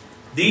starting.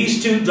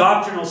 These two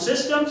doctrinal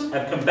systems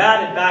have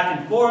combated back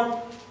and forth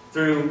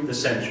through the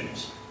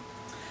centuries.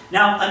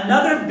 Now,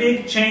 another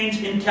big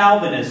change in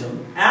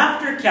Calvinism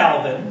after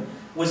Calvin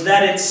was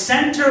that its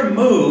center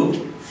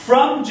moved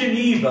from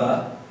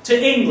Geneva to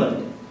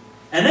England.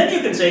 And then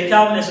you could say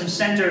Calvinism's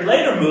center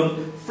later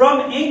moved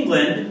from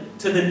England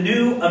to the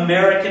new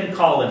American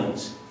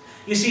colonies.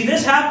 You see,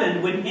 this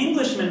happened when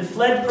Englishmen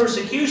fled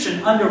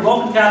persecution under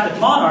Roman Catholic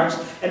monarchs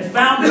and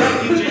found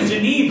refuge in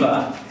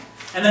Geneva.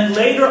 And then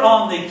later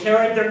on, they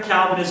carried their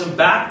Calvinism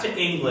back to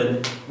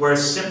England, where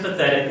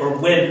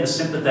when a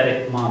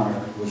sympathetic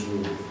monarch was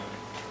ruling.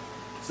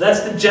 So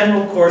that's the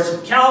general course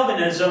of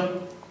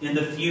Calvinism in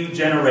the few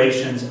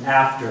generations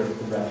after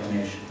the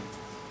Reformation.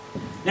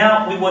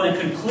 Now, we want to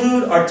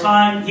conclude our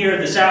time here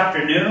this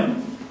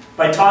afternoon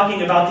by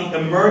talking about the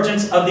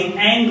emergence of the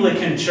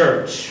Anglican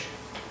Church,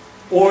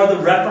 or the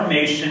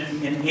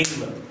Reformation in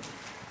England.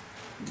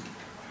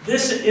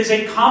 This is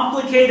a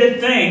complicated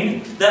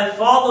thing that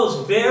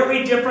follows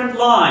very different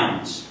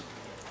lines.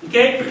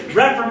 Okay?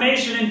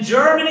 Reformation in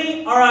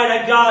Germany, all right,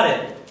 I got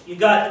it. You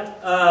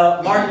got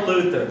Martin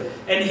Luther.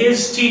 And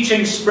his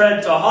teaching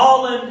spread to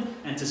Holland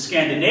and to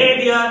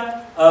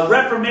Scandinavia.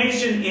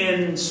 Reformation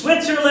in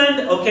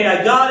Switzerland, okay,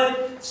 I got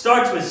it.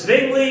 Starts with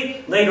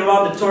Zwingli. Later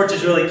on, the torch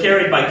is really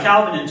carried by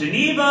Calvin in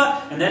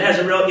Geneva. And that has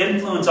a real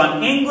influence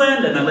on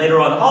England. And then later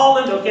on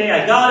Holland, okay,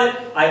 I got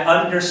it. I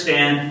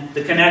understand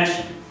the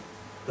connection.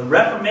 The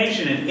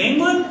Reformation in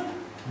England,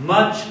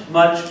 much,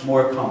 much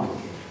more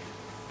complicated.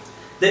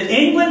 The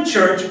England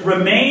Church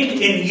remained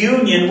in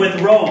union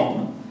with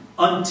Rome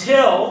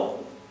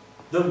until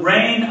the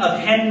reign of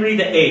Henry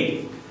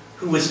VIII,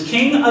 who was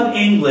King of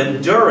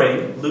England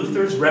during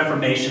Luther's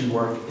Reformation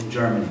work in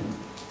Germany.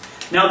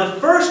 Now, the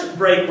first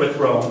break with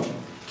Rome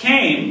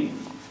came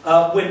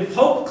when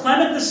Pope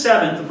Clement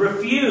VII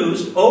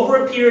refused,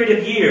 over a period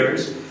of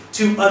years,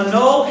 to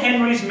annul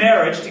Henry's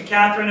marriage to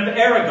Catherine of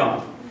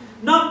Aragon.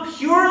 Not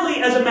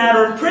purely as a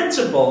matter of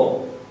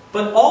principle,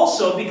 but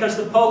also because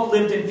the Pope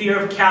lived in fear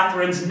of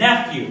Catherine's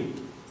nephew,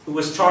 who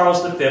was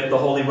Charles V, the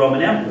Holy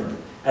Roman Emperor.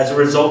 as a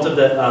result of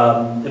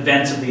the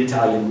events of the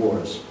Italian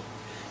wars.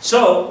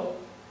 So,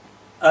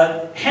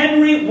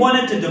 Henry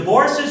wanted to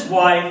divorce his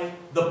wife.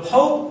 The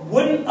Pope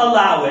wouldn't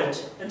allow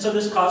it, and so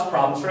this caused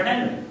problems for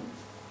Henry.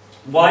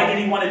 Why did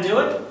he want to do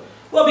it?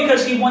 Well,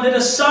 because he wanted a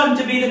son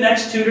to be the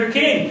next Tudor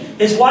king.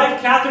 His wife,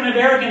 Catherine of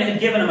Aragon, had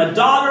given him a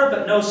daughter,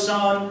 but no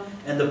son,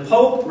 and the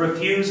Pope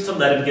refused to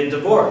let him get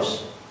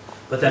divorced.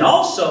 But then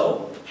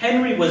also,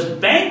 Henry was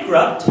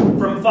bankrupt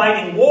from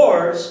fighting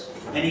wars,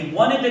 and he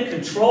wanted to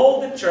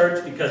control the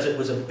church because it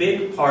was a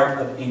big part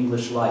of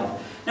English life.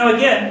 Now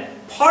again,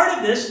 part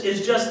of this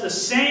is just the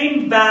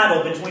same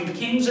battle between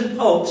kings and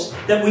popes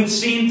that we've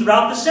seen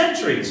throughout the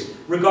centuries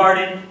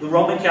regarding the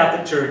Roman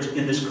Catholic Church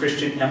in this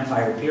Christian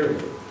empire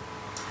period.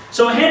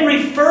 So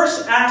Henry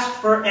first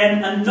asked for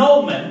an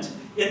annulment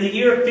in the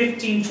year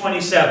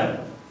 1527.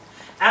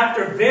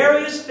 After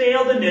various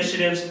failed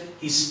initiatives,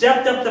 he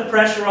stepped up the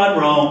pressure on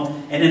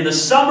Rome, and in the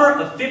summer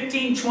of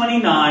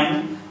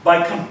 1529,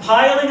 by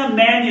compiling a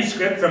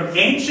manuscript from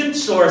ancient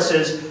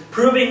sources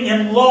proving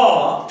in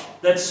law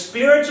that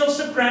spiritual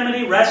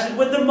supremacy rested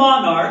with the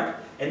monarch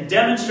and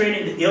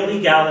demonstrating the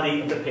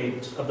illegality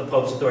of the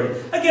Pope's authority.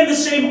 Again, the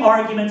same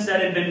arguments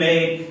that had been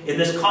made in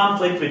this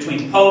conflict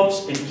between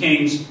popes and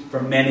kings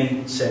for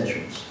many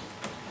centuries.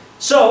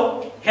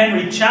 So,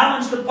 Henry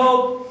challenged the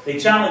Pope. They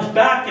challenged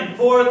back and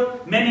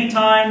forth many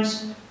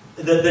times.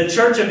 The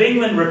Church of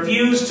England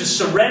refused to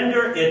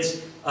surrender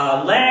its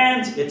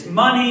land, its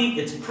money,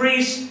 its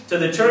priests to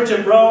the Church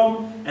of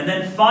Rome. And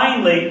then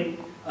finally,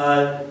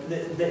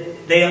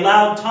 they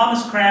allowed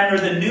Thomas Cranmer,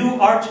 the new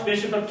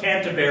Archbishop of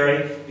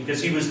Canterbury,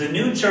 because he was the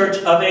new church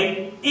of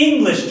an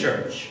English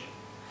church.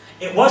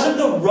 It wasn't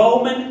the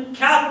Roman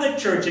Catholic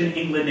Church in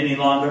England any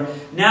longer.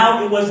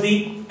 Now it was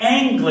the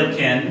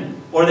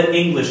Anglican, or the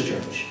English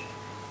Church.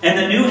 And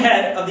the new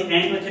head of the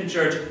Anglican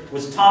Church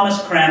was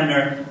Thomas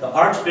Cranmer, the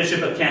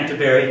Archbishop of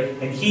Canterbury,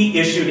 and he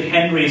issued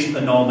Henry's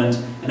annulment,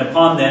 and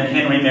upon then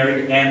Henry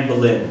married Anne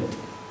Boleyn.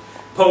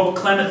 Pope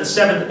Clement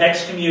VII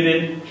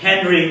excommunicated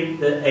Henry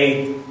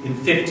VIII in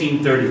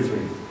 1533.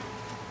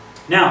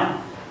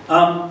 Now,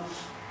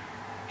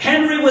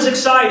 Henry was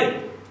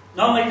excited,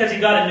 not only because he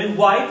got a new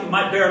wife who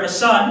might bear him a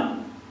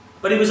son,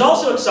 but he was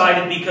also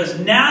excited because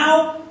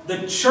now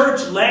the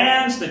church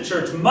lands, the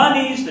church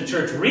monies, the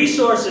church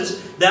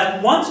resources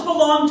that once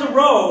belonged to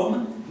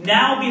Rome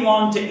now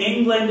belong to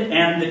England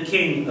and the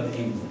King of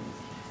England.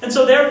 And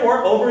so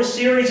therefore, over a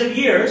series of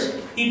years,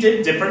 he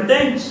did different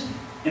things.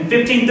 In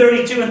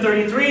 1532 and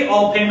 33,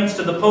 all payments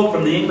to the Pope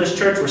from the English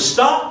Church were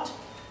stopped.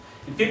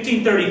 In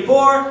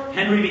 1534,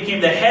 Henry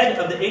became the head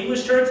of the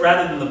English Church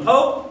rather than the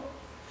Pope.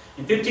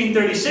 In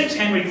 1536,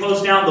 Henry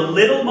closed down the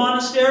little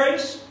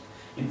monasteries.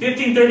 In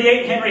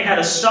 1538, Henry had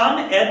a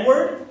son,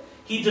 Edward.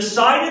 He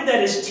decided that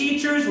his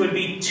teachers would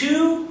be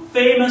two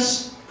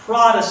famous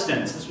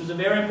Protestants. This was a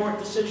very important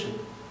decision.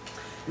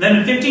 And then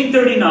in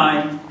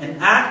 1539, an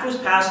act was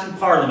passed in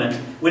Parliament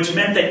which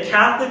meant that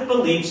Catholic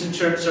beliefs and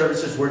church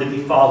services were to be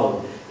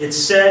followed. It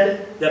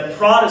said that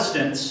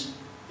Protestants,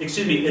 it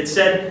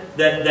said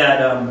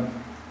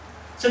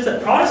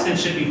that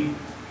Protestants should be...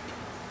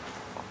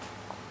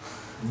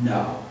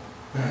 No.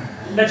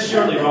 That's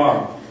surely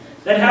wrong.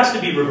 That has to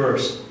be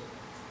reversed.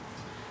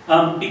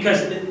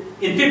 Because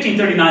in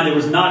 1539 there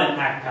was not an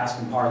act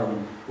passed in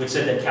Parliament which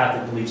said that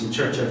Catholic beliefs and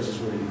church services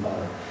were to be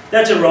followed.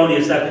 That's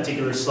erroneous, that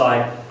particular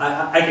slide.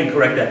 I can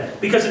correct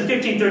that. Because in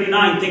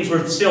 1539, things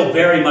were still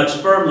very much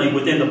firmly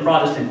within the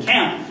Protestant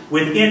camp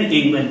within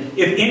England.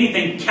 If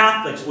anything,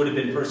 Catholics would have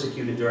been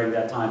persecuted during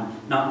that time,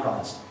 not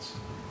Protestants.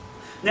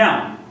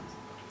 Now,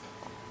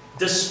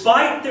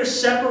 despite their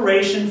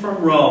separation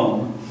from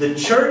Rome, the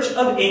Church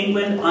of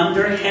England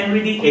under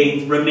Henry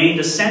VIII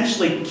remained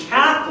essentially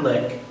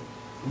Catholic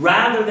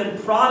rather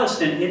than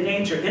Protestant in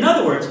nature. In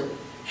other words,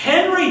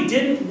 Henry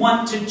didn't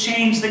want to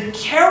change the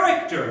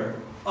character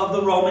of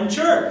the Roman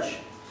Church.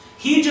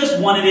 He just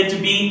wanted it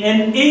to be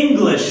an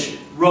English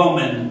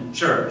Roman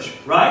Church,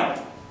 right?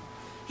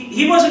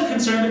 He wasn't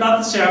concerned about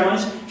the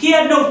ceremonies. He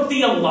had no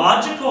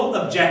theological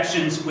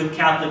objections with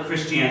Catholic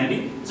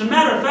Christianity. As a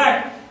matter of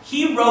fact,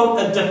 he wrote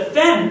a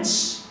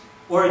defense,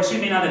 or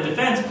excuse me, not a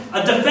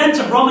defense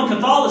of Roman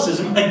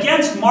Catholicism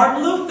against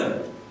Martin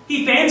Luther.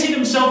 He fancied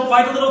himself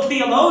quite a little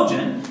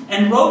theologian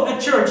and wrote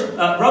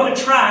a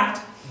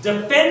tract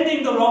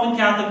defending the Roman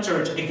Catholic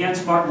Church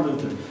against Martin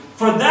Luther.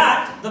 For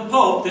that, the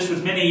Pope, this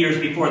was many years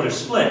before their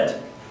split,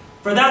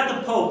 for that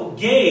the Pope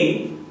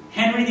gave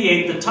Henry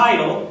VIII the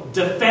title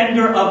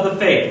Defender of the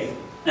Faith.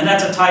 And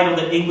that's a title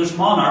that English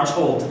monarchs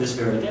hold to this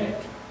very day.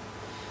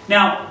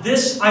 Now,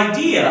 this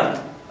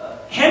idea,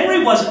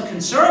 Henry wasn't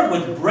concerned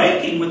with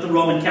breaking with the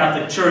Roman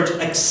Catholic Church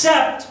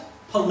except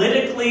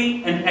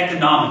politically and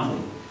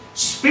economically.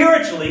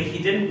 Spiritually,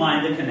 he didn't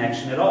mind the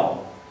connection at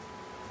all.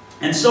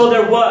 And so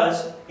there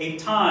was a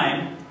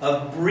time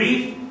of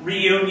brief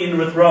reunion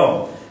with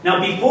Rome. Now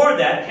before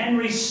that,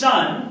 Henry's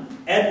son,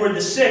 Edward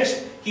VI,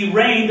 he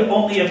reigned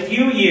only a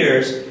few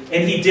years,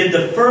 and he did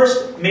the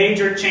first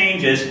major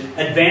changes,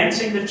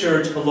 advancing the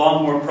church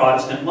along more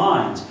Protestant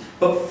lines.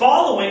 But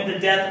following the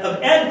death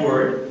of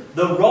Edward,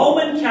 the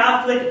Roman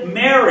Catholic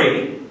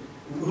Mary,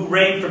 who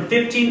reigned from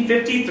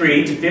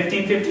 1553 to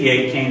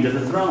 1558, came to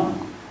the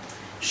throne.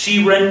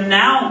 She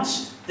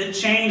renounced the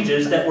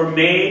changes that were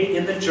made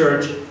in the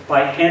church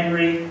by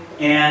Henry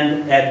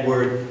and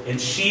Edward, and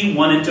she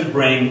wanted to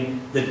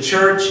bring the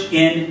church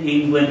in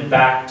England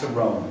back to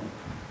Rome.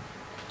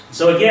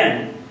 So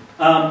again,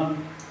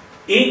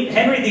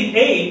 Henry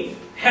VIII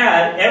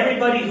had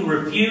everybody who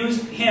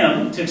refused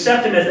him to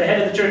accept him as the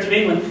head of the Church of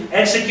England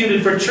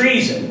executed for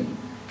treason,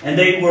 and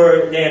they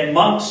had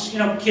monks,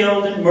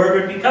 killed and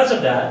murdered because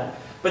of that.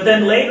 But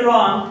then later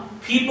on,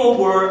 people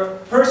were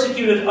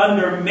persecuted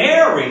under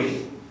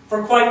Mary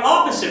for quite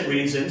opposite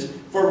reasons,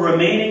 for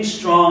remaining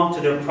strong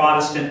to their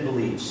Protestant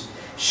beliefs.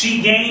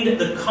 She gained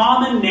the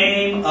common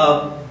name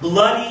of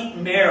Bloody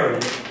Mary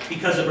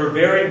because of her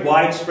very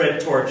widespread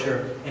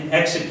torture and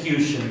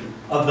execution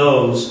of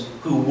those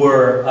who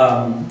were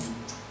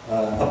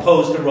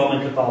opposed to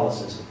Roman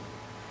Catholicism.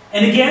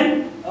 And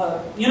again,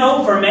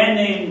 for a man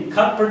named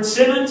Cuthbert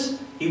Simmons,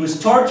 he was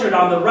tortured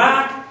on the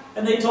rack,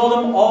 and they told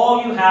him,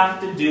 all you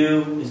have to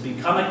do is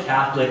become a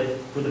Catholic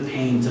for the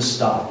pain to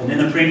stop. And in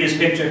the previous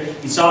picture,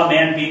 you saw a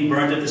man being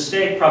burned at the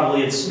stake,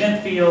 probably at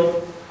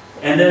Smithfield.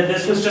 And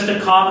this was just a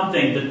common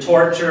thing, the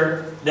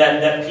torture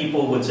that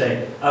people would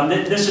say.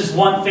 This is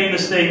one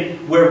famous thing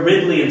where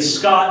Ridley and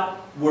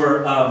Scott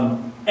were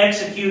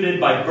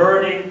executed by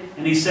burning.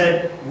 And he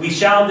said, we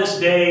shall this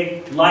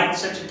day light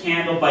such a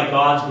candle by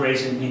God's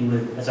grace in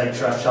England as I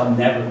trust shall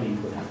never be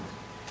put out.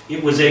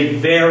 It was a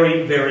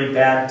very, very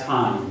bad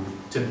time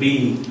to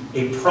be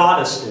a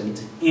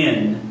Protestant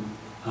in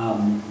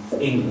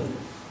England.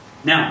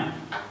 Now,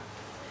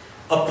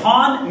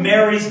 upon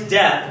Mary's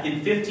death in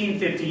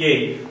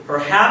 1558, her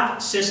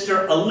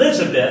half-sister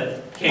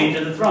Elizabeth came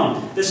to the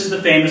throne. This is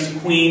the famous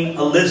Queen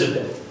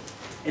Elizabeth.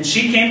 And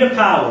she came to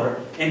power,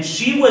 and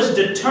she was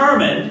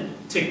determined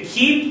to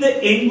keep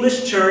the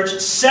English church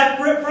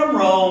separate from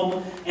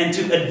Rome and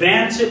to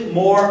advance it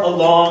more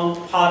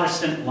along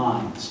Protestant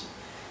lines.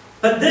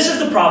 But this is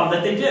the problem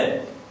that they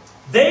did.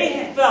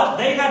 They felt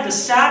they had to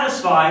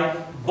satisfy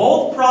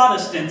both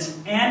Protestants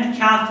and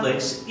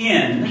Catholics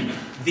in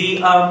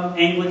the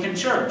Anglican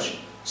Church.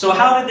 So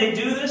how did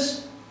they do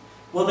this?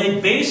 Well,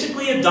 they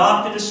basically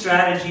adopted a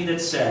strategy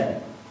that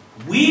said,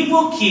 we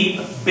will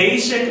keep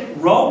basic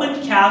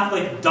Roman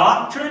Catholic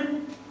doctrine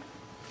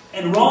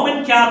and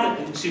Roman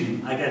Catholic,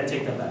 I got to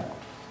take that back.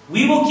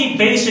 We will keep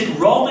basic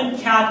Roman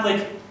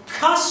Catholic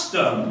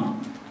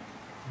custom,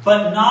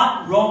 but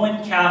not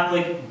Roman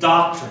Catholic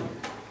doctrine.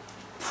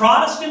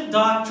 Protestant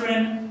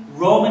doctrine,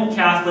 Roman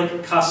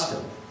Catholic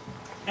custom.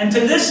 And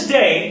to this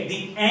day,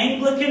 the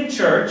Anglican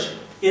Church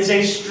is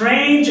a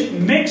strange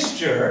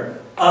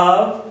mixture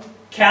of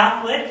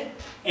Catholic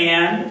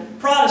and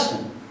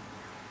Protestant.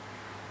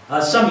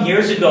 Some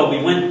years ago,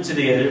 we went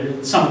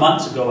to some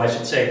months ago, I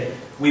should say,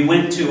 we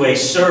went to a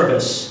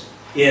service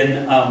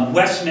in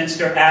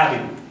Westminster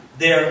Abbey,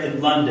 there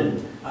in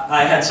London.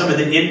 I had some of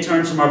the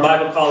interns from our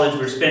Bible college.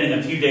 We were spending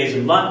a few days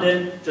in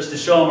London just to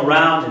show them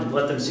around and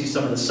let them see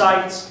some of the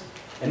sights.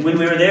 And when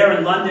we were there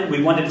in London,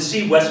 we wanted to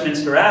see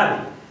Westminster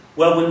Abbey.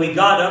 Well, when we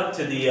got up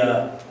to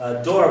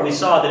the door, we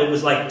saw that it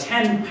was like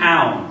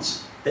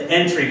 £10, the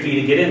entry fee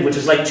to get in, which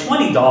is like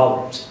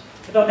 $20.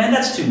 I thought, man,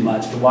 that's too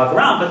much to walk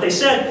around. But they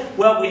said,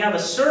 well, we have a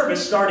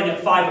service starting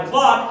at 5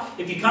 o'clock.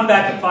 If you come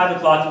back at 5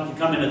 o'clock, you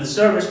can come into the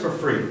service for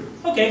free.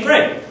 Okay,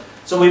 great.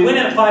 So we went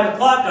in at 5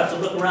 o'clock, got to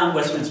look around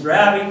Westminster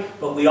Abbey,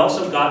 but we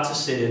also got to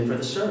sit in for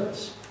the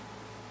service.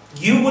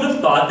 You would have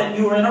thought that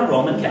you were in a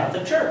Roman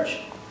Catholic church.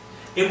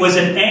 It was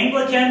an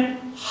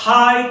Anglican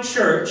high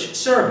church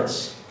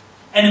service.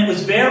 And it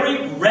was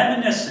very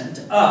reminiscent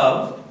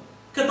of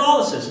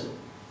Catholicism.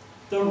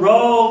 The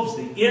robes,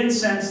 the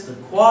incense, the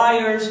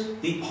choirs,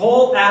 the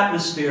whole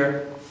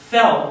atmosphere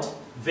felt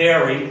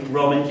very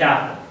Roman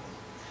Catholic.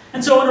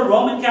 And so in a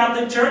Roman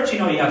Catholic church, you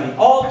have the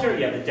altar,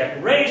 you have the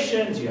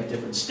decorations, you have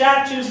different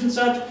statues and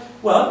such.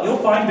 Well, you'll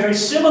find very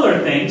similar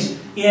things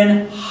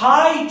in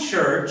high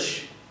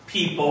church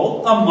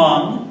people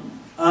among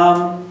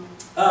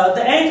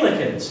the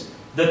Anglicans.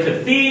 The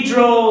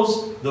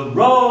cathedrals, the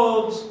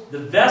robes, the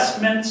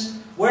vestments,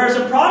 whereas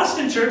a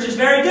Protestant church is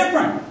very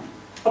different.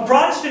 A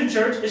Protestant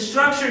church is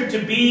structured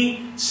to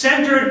be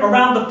centered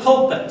around the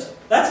pulpit.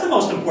 That's the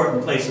most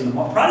important place in the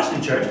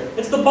Protestant church.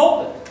 It's the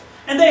pulpit.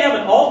 And they have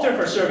an altar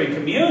for serving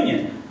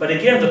communion. But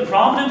again, the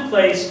prominent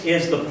place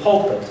is the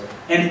pulpit.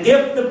 And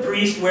if the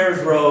priest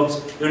wears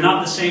robes, they're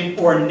not the same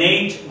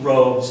ornate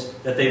robes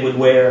that they would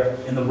wear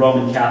in the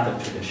Roman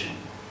Catholic tradition.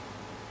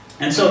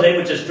 And so they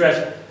would just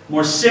dress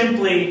more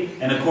simply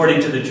and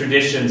according to the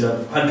traditions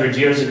of hundreds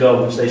of years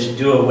ago, which they should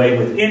do away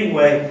with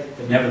anyway,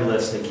 but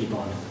nevertheless they keep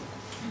on it.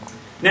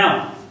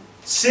 Now,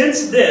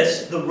 since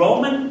this, the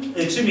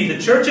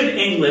Church of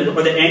England,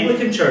 or the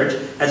Anglican Church,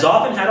 has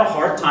often had a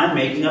hard time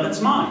making up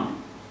its mind.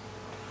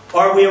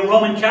 Are we a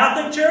Roman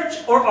Catholic church,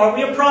 or are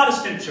we a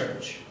Protestant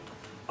church?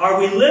 Are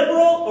we liberal,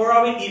 or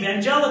are we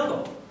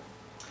evangelical?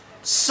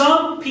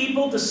 Some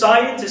people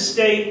decided to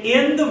stay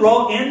in the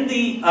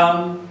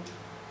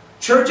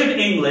Church of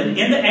England,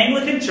 in the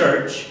Anglican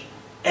Church,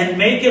 and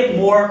make it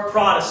more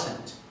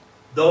Protestant.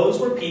 Those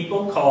were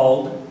people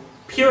called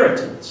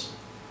Puritans.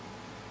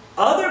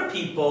 Other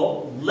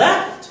people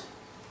left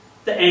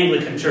the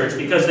Anglican Church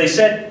because they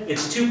said,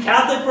 it's too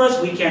Catholic for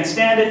us, we can't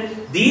stand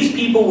it. These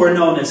people were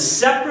known as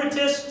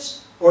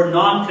separatists or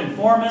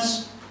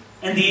nonconformists,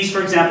 and these,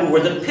 for example,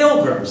 were the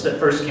Pilgrims that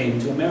first came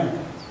to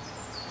America.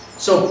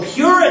 So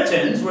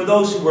Puritans were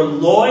those who were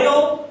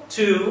loyal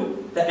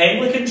to the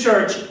Anglican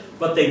Church,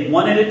 but they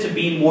wanted it to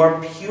be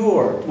more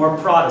pure, more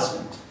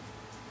Protestant.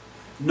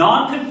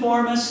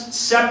 Nonconformists,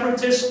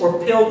 separatists,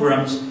 or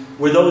Pilgrims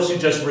were those who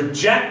just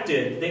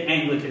rejected the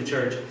Anglican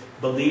Church,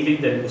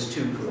 believing that it was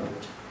too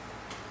corrupt.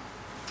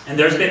 And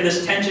there's been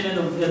this tension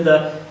in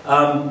the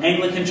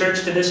Anglican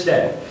Church to this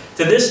day.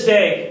 To this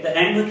day, the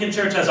Anglican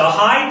Church has a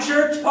high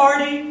church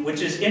party,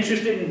 which is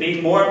interested in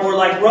being more and more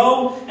like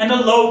Rome, and a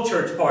low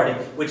church party,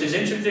 which is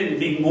interested in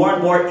being more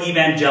and more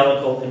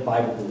evangelical and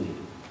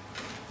Bible-believing.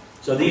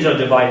 So these are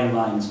dividing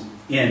lines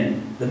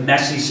in the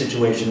messy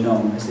situation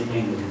known as the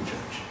Anglican Church.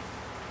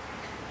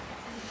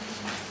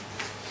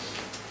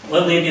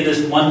 We'll leave you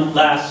this one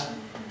last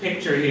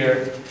picture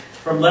here.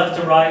 From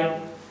left to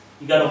right,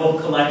 you got a whole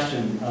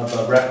collection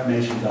of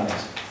Reformation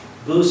guys.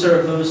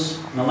 Bucer, Hus,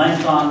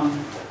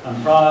 Melanchthon,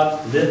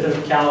 Prague,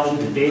 Luther, Calvin,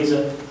 De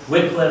Beza,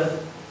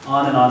 Wycliffe,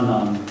 on and on and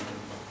on.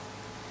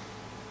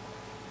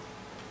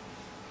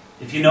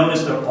 If you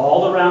notice, they're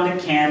all around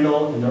a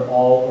candle and they're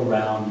all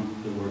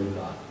around the Word of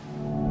God.